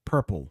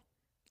purple,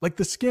 like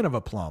the skin of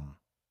a plum.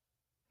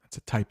 That's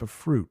a type of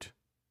fruit.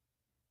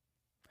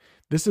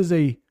 This is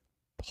a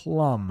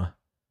plum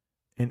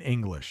in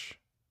English.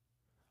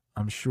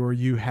 I'm sure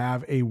you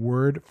have a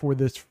word for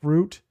this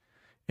fruit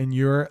in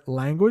your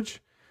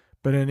language,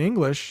 but in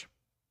English,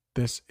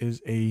 this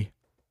is a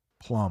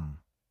plum.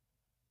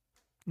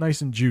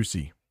 Nice and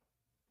juicy.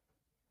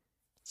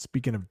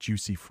 Speaking of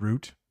juicy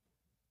fruit,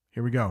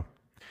 here we go.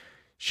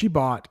 She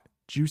bought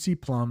juicy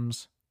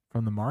plums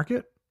from the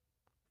market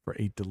for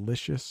a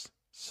delicious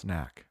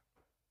snack.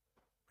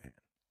 Man.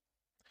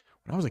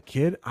 When I was a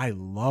kid, I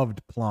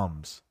loved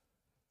plums.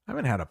 I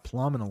haven't had a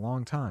plum in a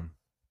long time.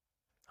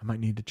 I might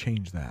need to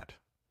change that.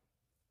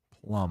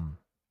 Plum.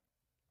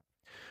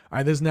 All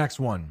right, this next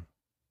one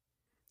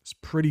is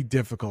pretty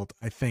difficult,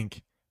 I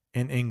think,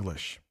 in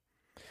English.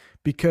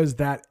 Because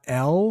that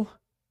L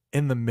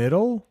in the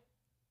middle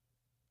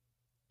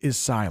is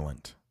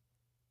silent.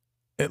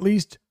 At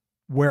least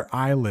where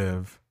I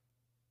live,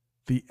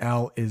 the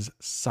L is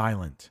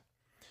silent.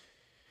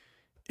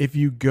 If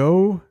you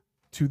go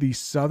to the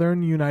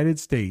southern United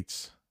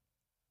States,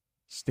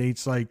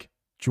 states like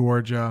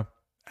Georgia,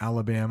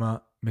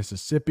 Alabama,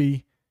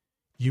 Mississippi,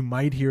 you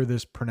might hear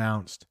this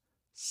pronounced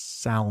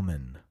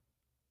salmon.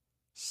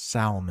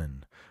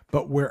 Salmon.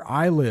 But where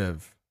I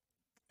live,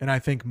 and I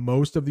think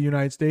most of the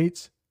United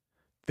States,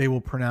 they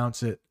will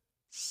pronounce it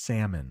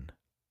salmon.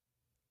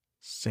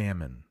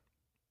 Salmon.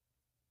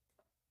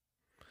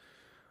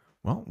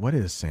 Well, what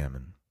is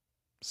salmon?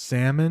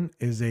 Salmon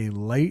is a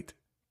light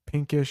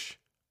pinkish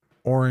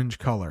orange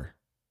color.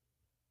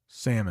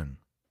 Salmon.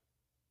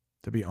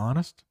 To be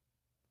honest,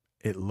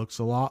 it looks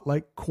a lot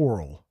like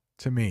coral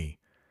to me.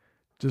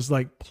 Just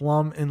like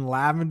plum and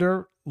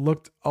lavender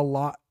looked a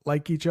lot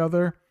like each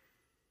other,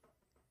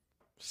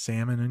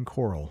 salmon and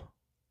coral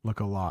look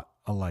a lot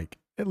alike,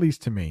 at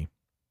least to me.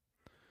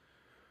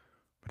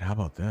 But how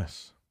about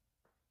this?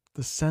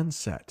 The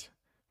sunset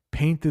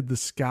painted the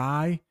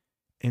sky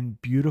in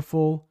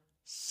beautiful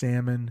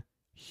salmon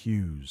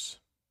hues.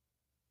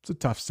 It's a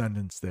tough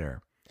sentence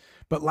there.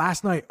 But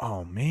last night,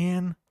 oh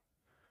man,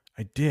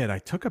 I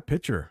took a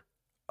picture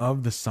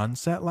of the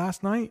sunset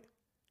last night,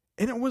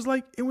 and it was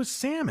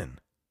salmon.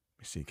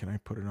 Let me see, can I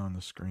put it on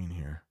the screen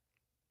here?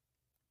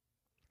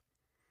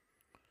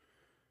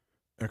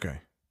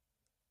 Okay.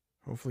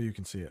 Hopefully you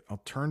can see it.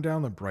 I'll turn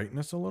down the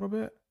brightness a little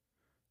bit.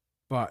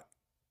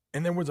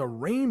 And there was a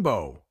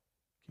rainbow.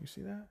 Can you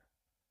see that?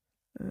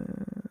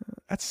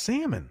 That's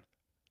salmon.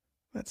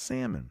 That's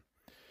salmon.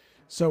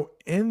 So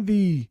in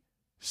the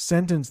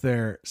sentence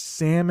there,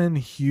 salmon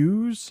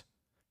hues,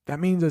 that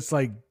means it's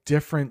like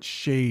different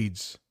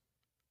shades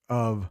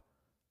of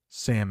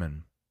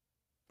salmon,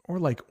 or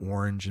like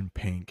orange and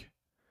pink.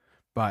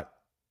 But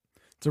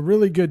it's a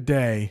really good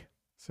day.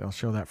 So I'll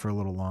show that for a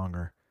little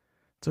longer.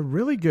 It's a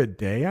really good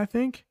day, I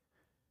think,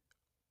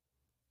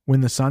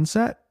 when the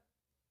sunset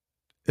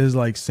is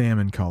like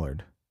salmon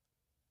colored.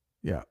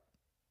 Yeah.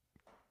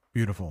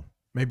 Beautiful.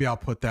 Maybe I'll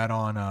put that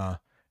on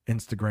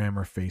Instagram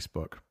or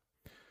Facebook.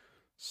 Let's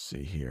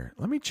see here.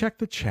 Let me check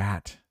the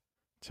chat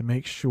to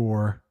make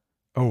sure.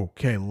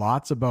 Okay,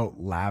 lots about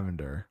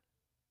lavender.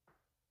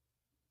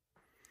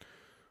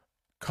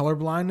 Color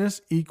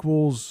blindness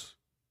equals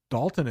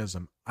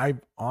daltonism.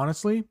 I've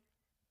honestly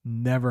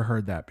never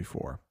heard that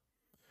before.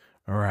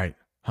 All right,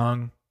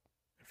 Hung,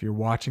 if you're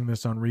watching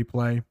this on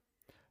replay,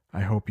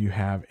 I hope you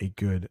have a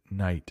good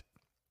night.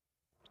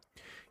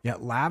 Yeah,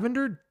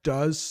 lavender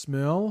does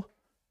smell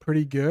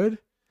pretty good.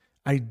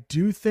 I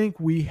do think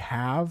we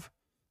have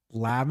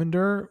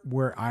lavender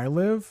where I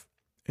live,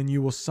 and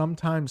you will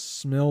sometimes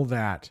smell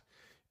that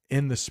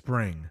in the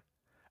spring.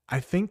 I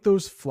think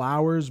those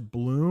flowers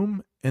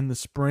bloom in the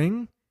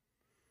spring,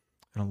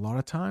 and a lot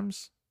of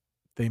times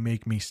they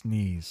make me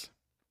sneeze.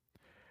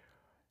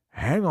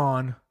 Hang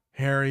on,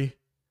 Harry.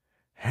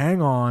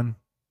 Hang on.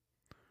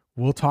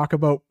 We'll talk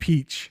about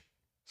peach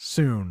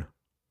soon.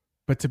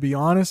 But to be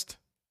honest,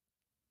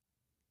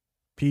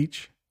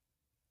 peach,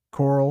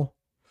 coral,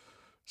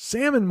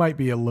 salmon might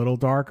be a little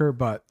darker,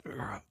 but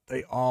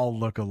they all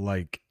look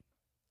alike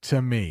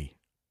to me.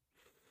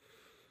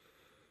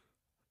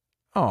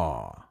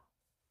 Aw,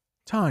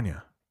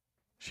 Tanya.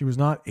 She was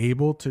not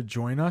able to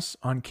join us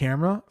on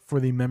camera for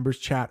the members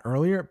chat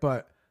earlier,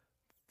 but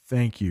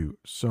thank you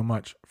so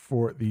much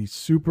for the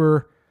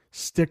super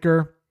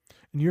sticker.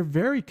 And you're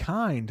very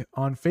kind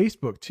on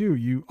Facebook too.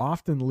 You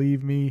often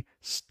leave me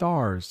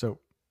stars. So,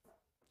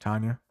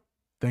 Tanya,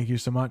 thank you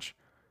so much.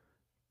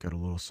 Got a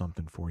little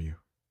something for you.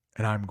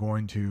 And I'm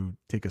going to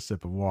take a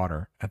sip of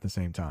water at the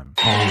same time.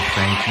 Oh,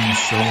 thank you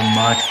so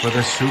much for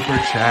the super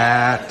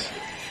chat.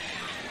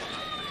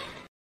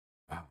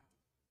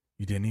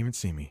 You didn't even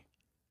see me.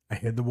 I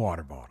hid the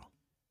water bottle.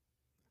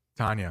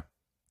 Tanya,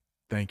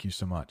 thank you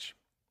so much.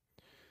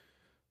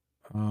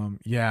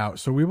 Yeah,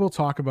 so we will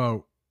talk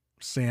about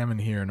salmon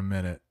here in a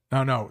minute.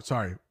 No,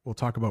 sorry. We'll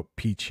talk about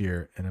peach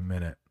here in a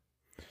minute.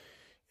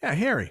 Yeah,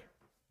 Harry.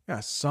 Yeah,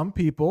 some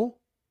people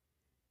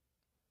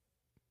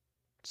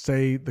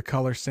say the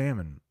color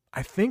salmon.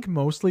 I think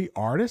mostly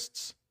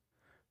artists,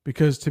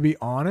 because to be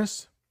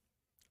honest,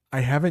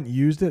 I haven't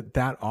used it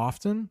that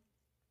often.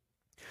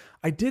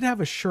 I did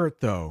have a shirt,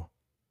 though,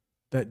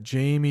 that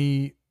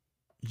Jamie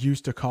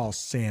used to call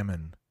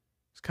salmon.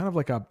 It's kind of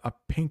like a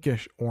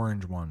pinkish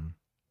orange one.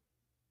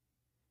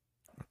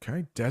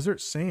 Okay,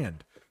 desert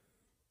sand.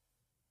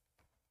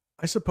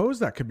 I suppose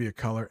that could be a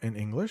color in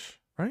English,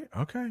 right?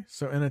 Okay,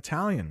 so in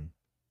Italian.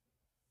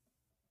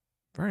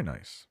 Very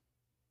nice.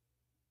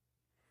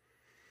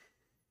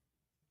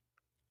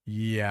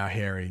 Yeah,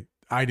 Harry,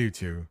 I do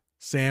too.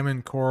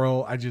 Salmon,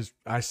 coral,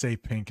 I say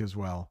pink as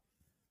well.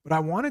 But I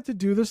wanted to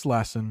do this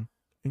lesson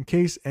in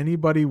case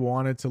anybody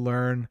wanted to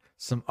learn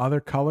some other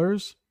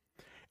colors.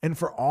 And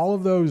for all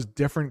of those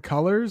different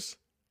colors,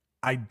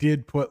 I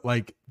did put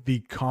like the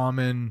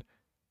common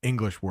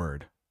English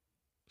word.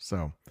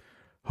 So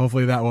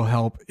hopefully that will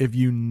help. If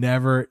you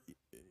never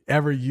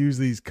ever use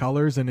these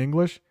colors in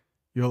English,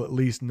 you'll at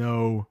least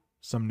know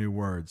some new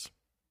words.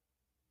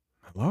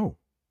 Hello,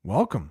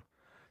 welcome.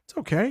 It's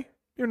okay.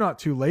 You're not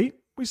too late.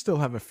 We still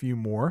have a few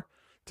more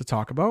to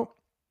talk about.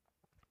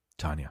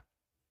 Tanya,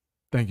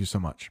 thank you so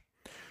much.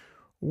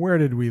 Where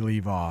did we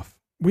leave off?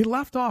 We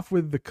left off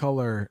with the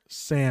color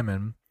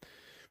salmon,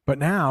 but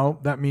now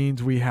that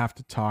means we have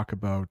to talk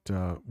about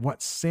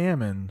what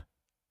salmon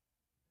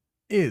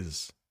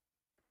is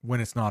when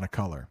it's not a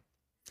color.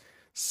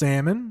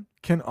 Salmon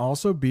can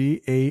also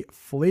be a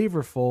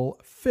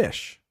flavorful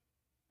fish,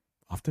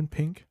 often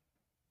pink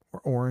or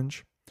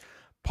orange,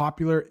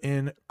 popular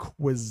in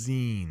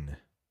cuisine.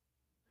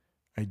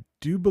 I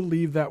do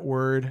believe that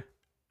word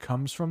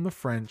comes from the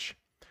French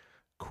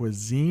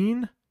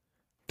cuisine.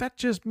 That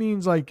just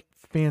means like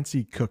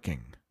fancy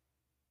cooking.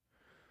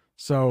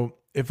 So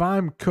if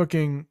I'm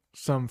cooking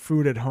some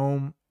food at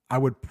home, I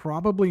would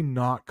probably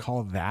not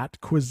call that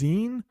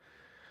cuisine.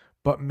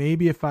 But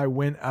maybe if I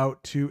went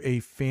out to a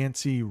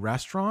fancy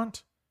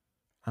restaurant,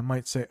 I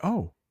might say,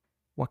 oh,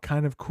 what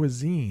kind of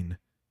cuisine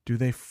do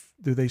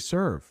they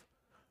serve?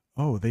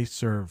 Oh, they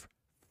serve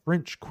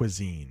French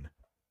cuisine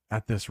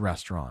at this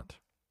restaurant.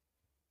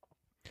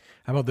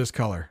 How about this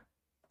color?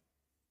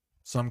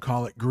 Some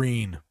call it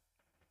green.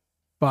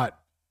 But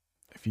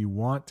if you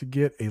want to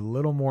get a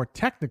little more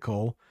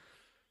technical,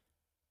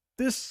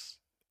 this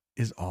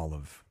is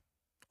olive.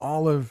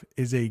 Olive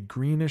is a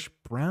greenish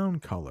brown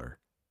color,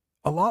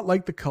 a lot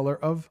like the color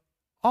of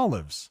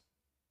olives.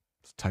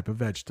 It's a type of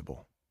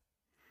vegetable.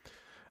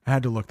 I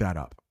had to look that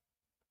up.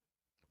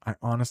 I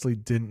honestly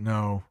didn't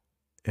know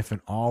if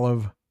an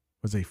olive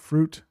was a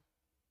fruit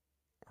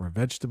or a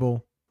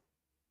vegetable,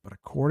 but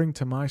according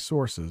to my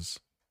sources,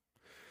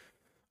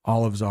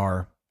 olives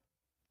are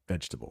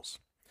vegetables.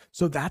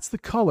 So that's the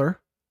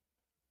color,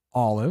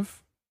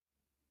 olive,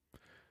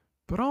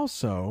 but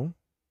also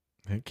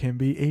it can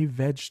be a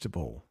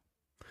vegetable.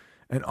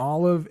 An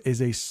olive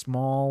is a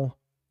small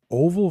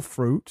oval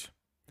fruit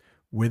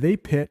with a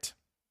pit,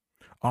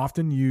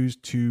 often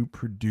used to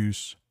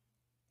produce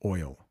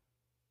oil.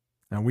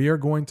 Now we are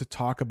going to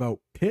talk about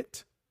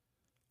pit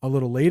a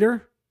little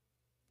later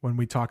when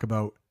we talk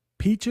about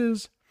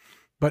peaches,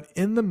 but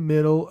in the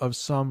middle of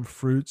some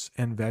fruits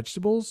and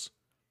vegetables,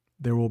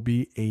 there will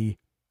be a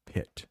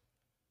pit.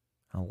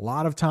 A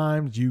lot of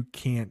times you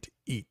can't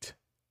eat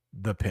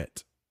the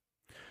pit.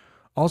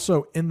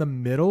 Also, in the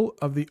middle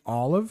of the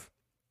olive,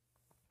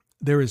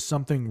 there is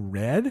something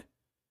red.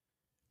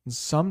 And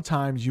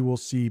sometimes you will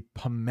see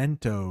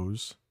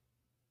pimentos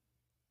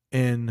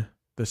in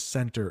the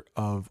center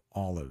of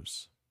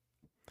olives.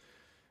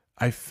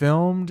 I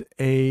filmed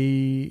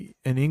an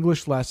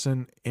English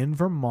lesson in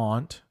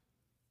Vermont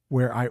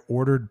where I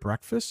ordered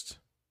breakfast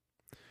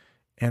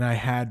and I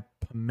had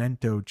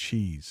pimento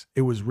cheese.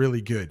 It was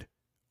really good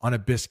on a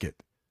biscuit.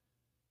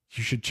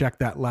 You should check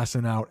that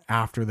lesson out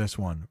after this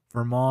one.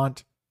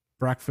 Vermont,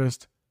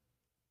 breakfast,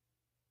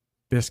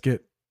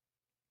 biscuit,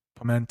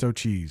 pimento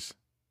cheese.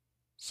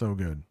 So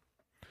good.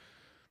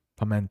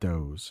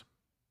 Pimentos.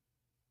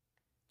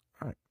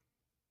 All right.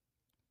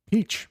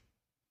 Peach.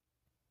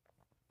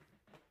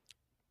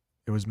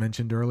 It was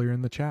mentioned earlier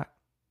in the chat.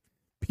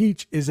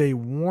 Peach is a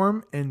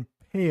warm and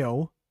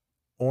pale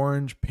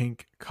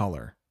orange-pink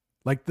color,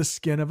 like the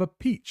skin of a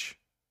peach,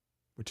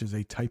 which is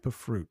a type of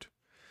fruit.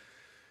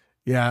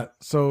 Yeah,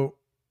 so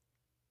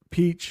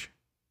peach,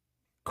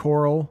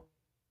 coral,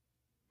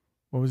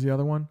 what was the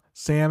other one?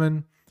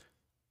 Salmon.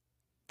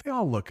 They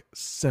all look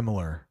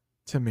similar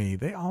to me.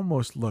 They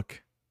almost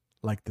look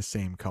like the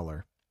same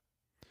color.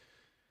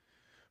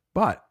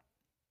 But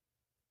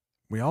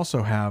we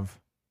also have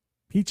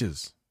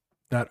peaches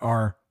that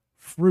are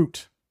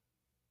fruit.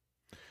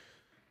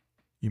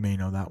 You may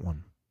know that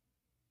one.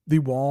 The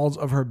walls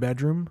of her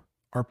bedroom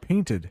are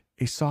painted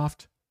a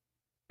soft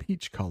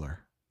peach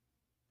color.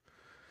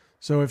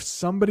 So if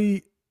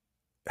somebody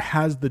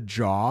has the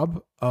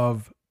job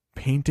of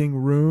painting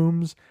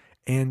rooms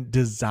and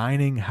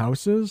designing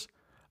houses,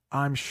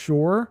 I'm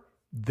sure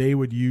they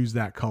would use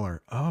that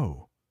color.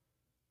 Oh,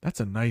 that's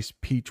a nice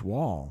peach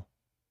wall.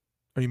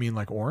 Oh, you mean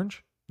like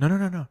orange? No.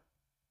 No,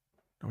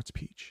 it's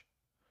peach.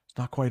 It's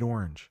not quite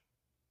orange.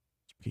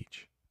 It's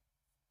peach.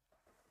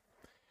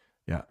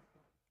 Yeah,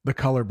 the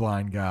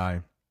colorblind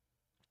guy.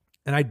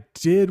 And I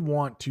did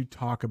want to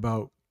talk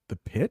about the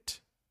pit.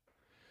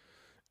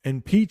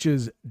 And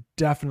peaches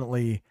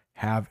definitely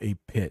have a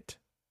pit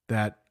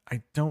that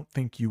I don't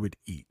think you would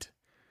eat.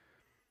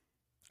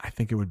 I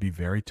think it would be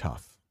very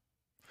tough.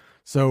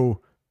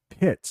 So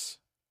pits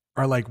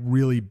are like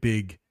really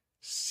big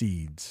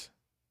seeds.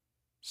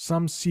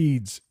 Some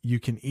seeds you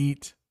can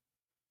eat.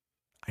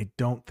 I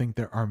don't think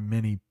there are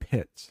many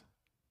pits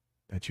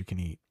that you can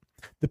eat.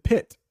 The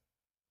pit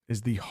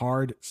is the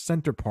hard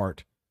center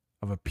part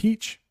of a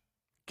peach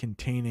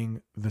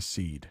containing the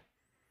seed.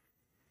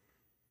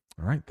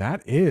 All right,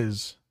 that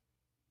is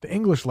the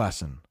English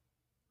lesson.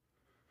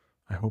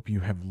 I hope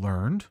you have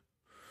learned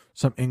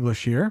some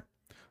English here.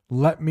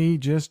 Let me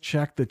just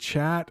check the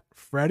chat.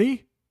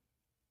 Freddie,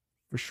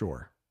 for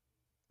sure.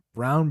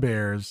 Brown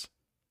bears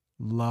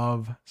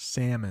love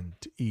salmon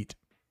to eat.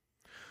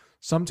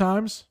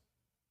 Sometimes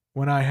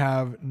when I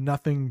have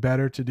nothing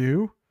better to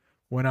do,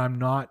 when I'm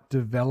not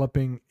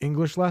developing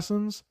English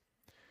lessons,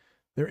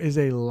 there is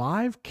a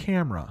live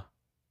camera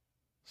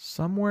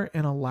somewhere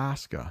in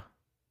Alaska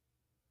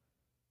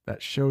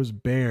that shows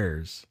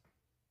bears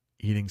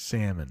eating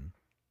salmon.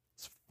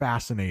 It's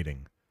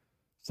fascinating.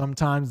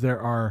 Sometimes there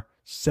are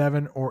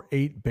 7 or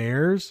 8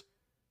 bears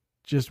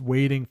just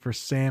waiting for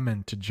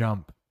salmon to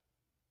jump.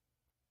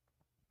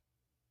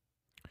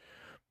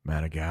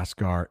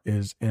 Madagascar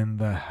is in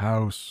the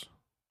house.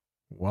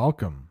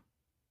 Welcome.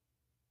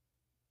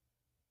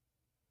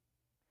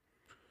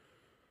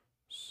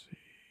 Let's see.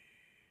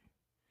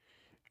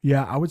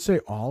 Yeah, I would say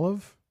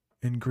olive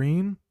and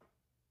green.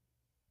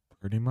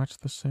 Pretty much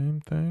the same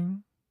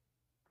thing.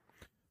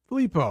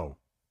 Filippo,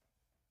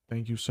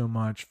 thank you so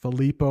much.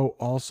 Filippo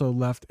also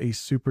left a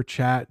super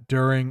chat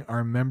during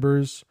our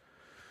members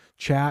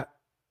chat.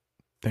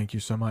 Thank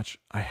you so much.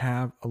 I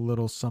have a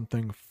little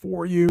something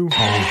for you.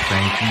 Oh,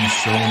 thank you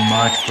so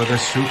much for the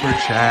super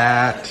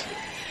chat.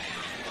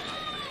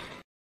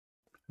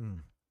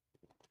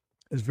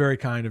 It's very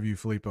kind of you,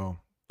 Filippo.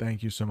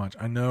 Thank you so much.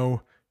 I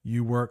know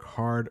you work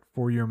hard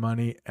for your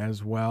money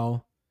as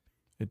well.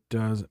 It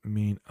does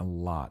mean a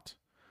lot.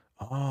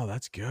 Oh,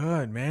 that's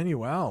good,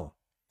 Manuel.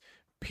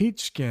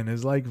 Peach skin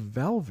is like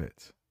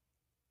velvet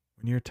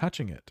when you're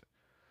touching it.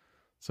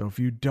 So if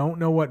you don't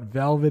know what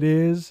velvet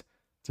is,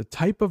 it's a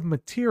type of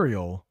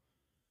material.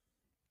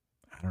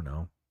 I don't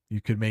know.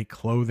 You could make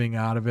clothing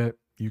out of it.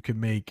 You could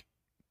make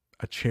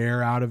a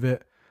chair out of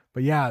it.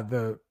 But yeah,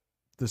 the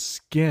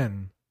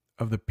skin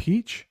of the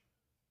peach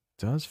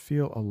does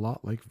feel a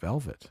lot like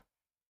velvet.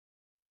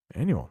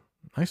 Manuel,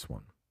 nice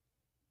one.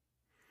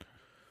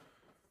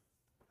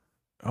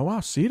 Oh,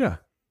 wow, Sita.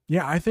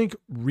 Yeah, I think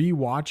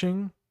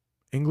rewatching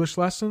English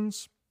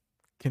lessons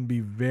can be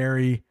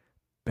very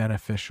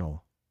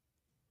beneficial.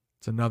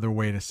 It's another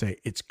way to say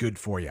it's good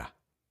for you.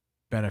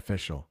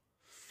 Beneficial.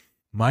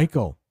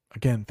 Michael,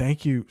 again,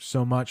 thank you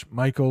so much.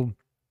 Michael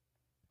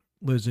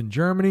lives in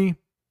Germany.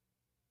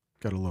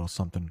 Got a little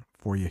something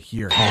for you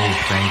here.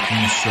 Oh, thank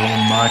you so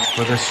much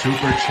for the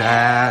super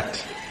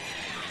chat.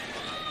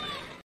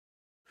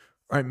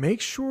 All right,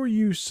 make sure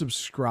you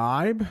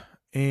subscribe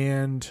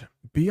and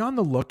be on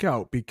the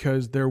lookout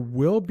because there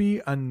will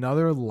be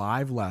another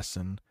live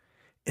lesson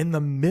in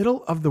the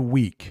middle of the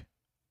week.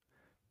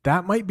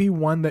 That might be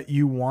one that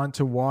you want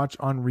to watch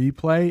on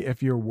replay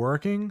if you're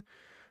working,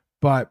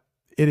 but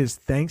it is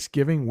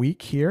Thanksgiving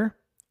week here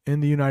in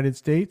the United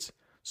States.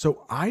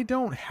 So I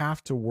don't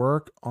have to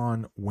work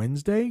on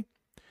Wednesday.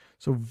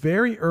 So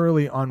very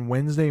early on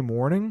Wednesday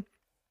morning,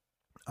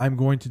 I'm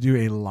going to do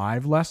a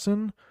live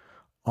lesson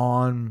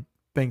on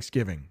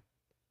Thanksgiving.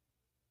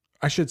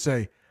 I should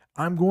say,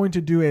 I'm going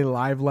to do a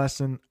live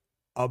lesson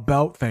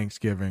about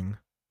Thanksgiving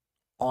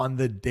on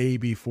the day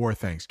before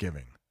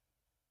Thanksgiving,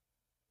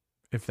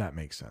 if that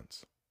makes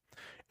sense.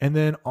 And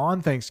then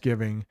on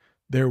Thanksgiving,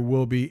 there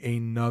will be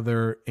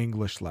another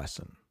English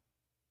lesson.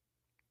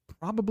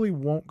 Probably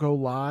won't go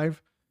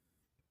live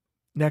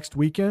next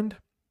weekend,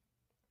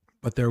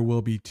 but there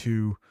will be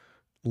 2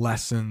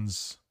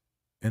 lessons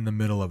in the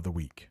middle of the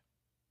week.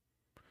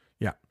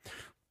 Yeah.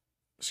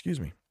 Excuse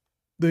me.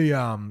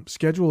 The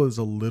schedule is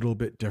a little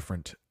bit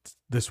different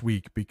this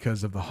week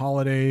because of the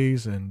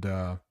holidays and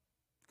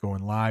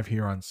going live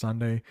here on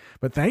Sunday.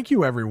 But thank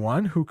you,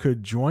 everyone who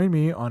could join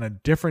me on a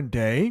different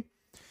day.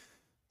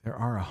 There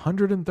are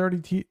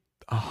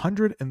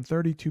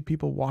 132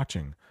 people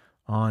watching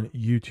on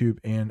YouTube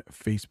and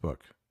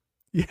Facebook.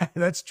 Yeah,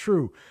 that's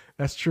true.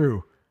 That's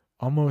true.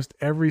 Almost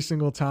every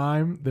single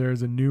time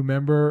there's a new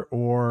member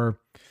or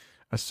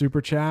a super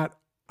chat,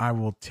 I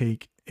will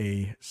take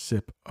a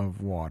sip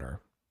of water.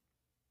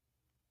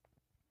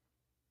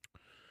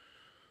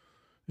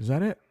 Is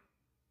that it?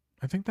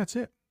 I think that's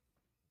it.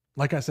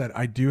 Like I said,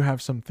 I do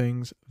have some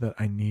things that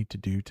I need to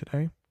do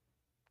today.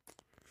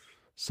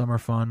 Some are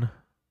fun,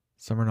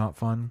 some are not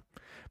fun.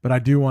 But I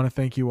do want to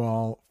thank you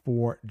all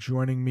for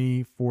joining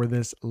me for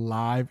this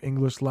live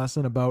English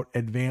lesson about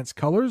advanced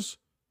colors.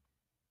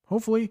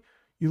 Hopefully,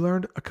 you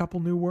learned a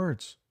couple new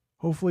words.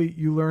 Hopefully,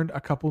 you learned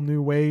a couple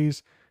new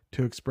ways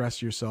to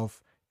express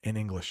yourself in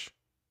English.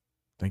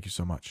 Thank you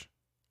so much.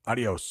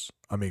 Adios,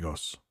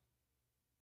 amigos.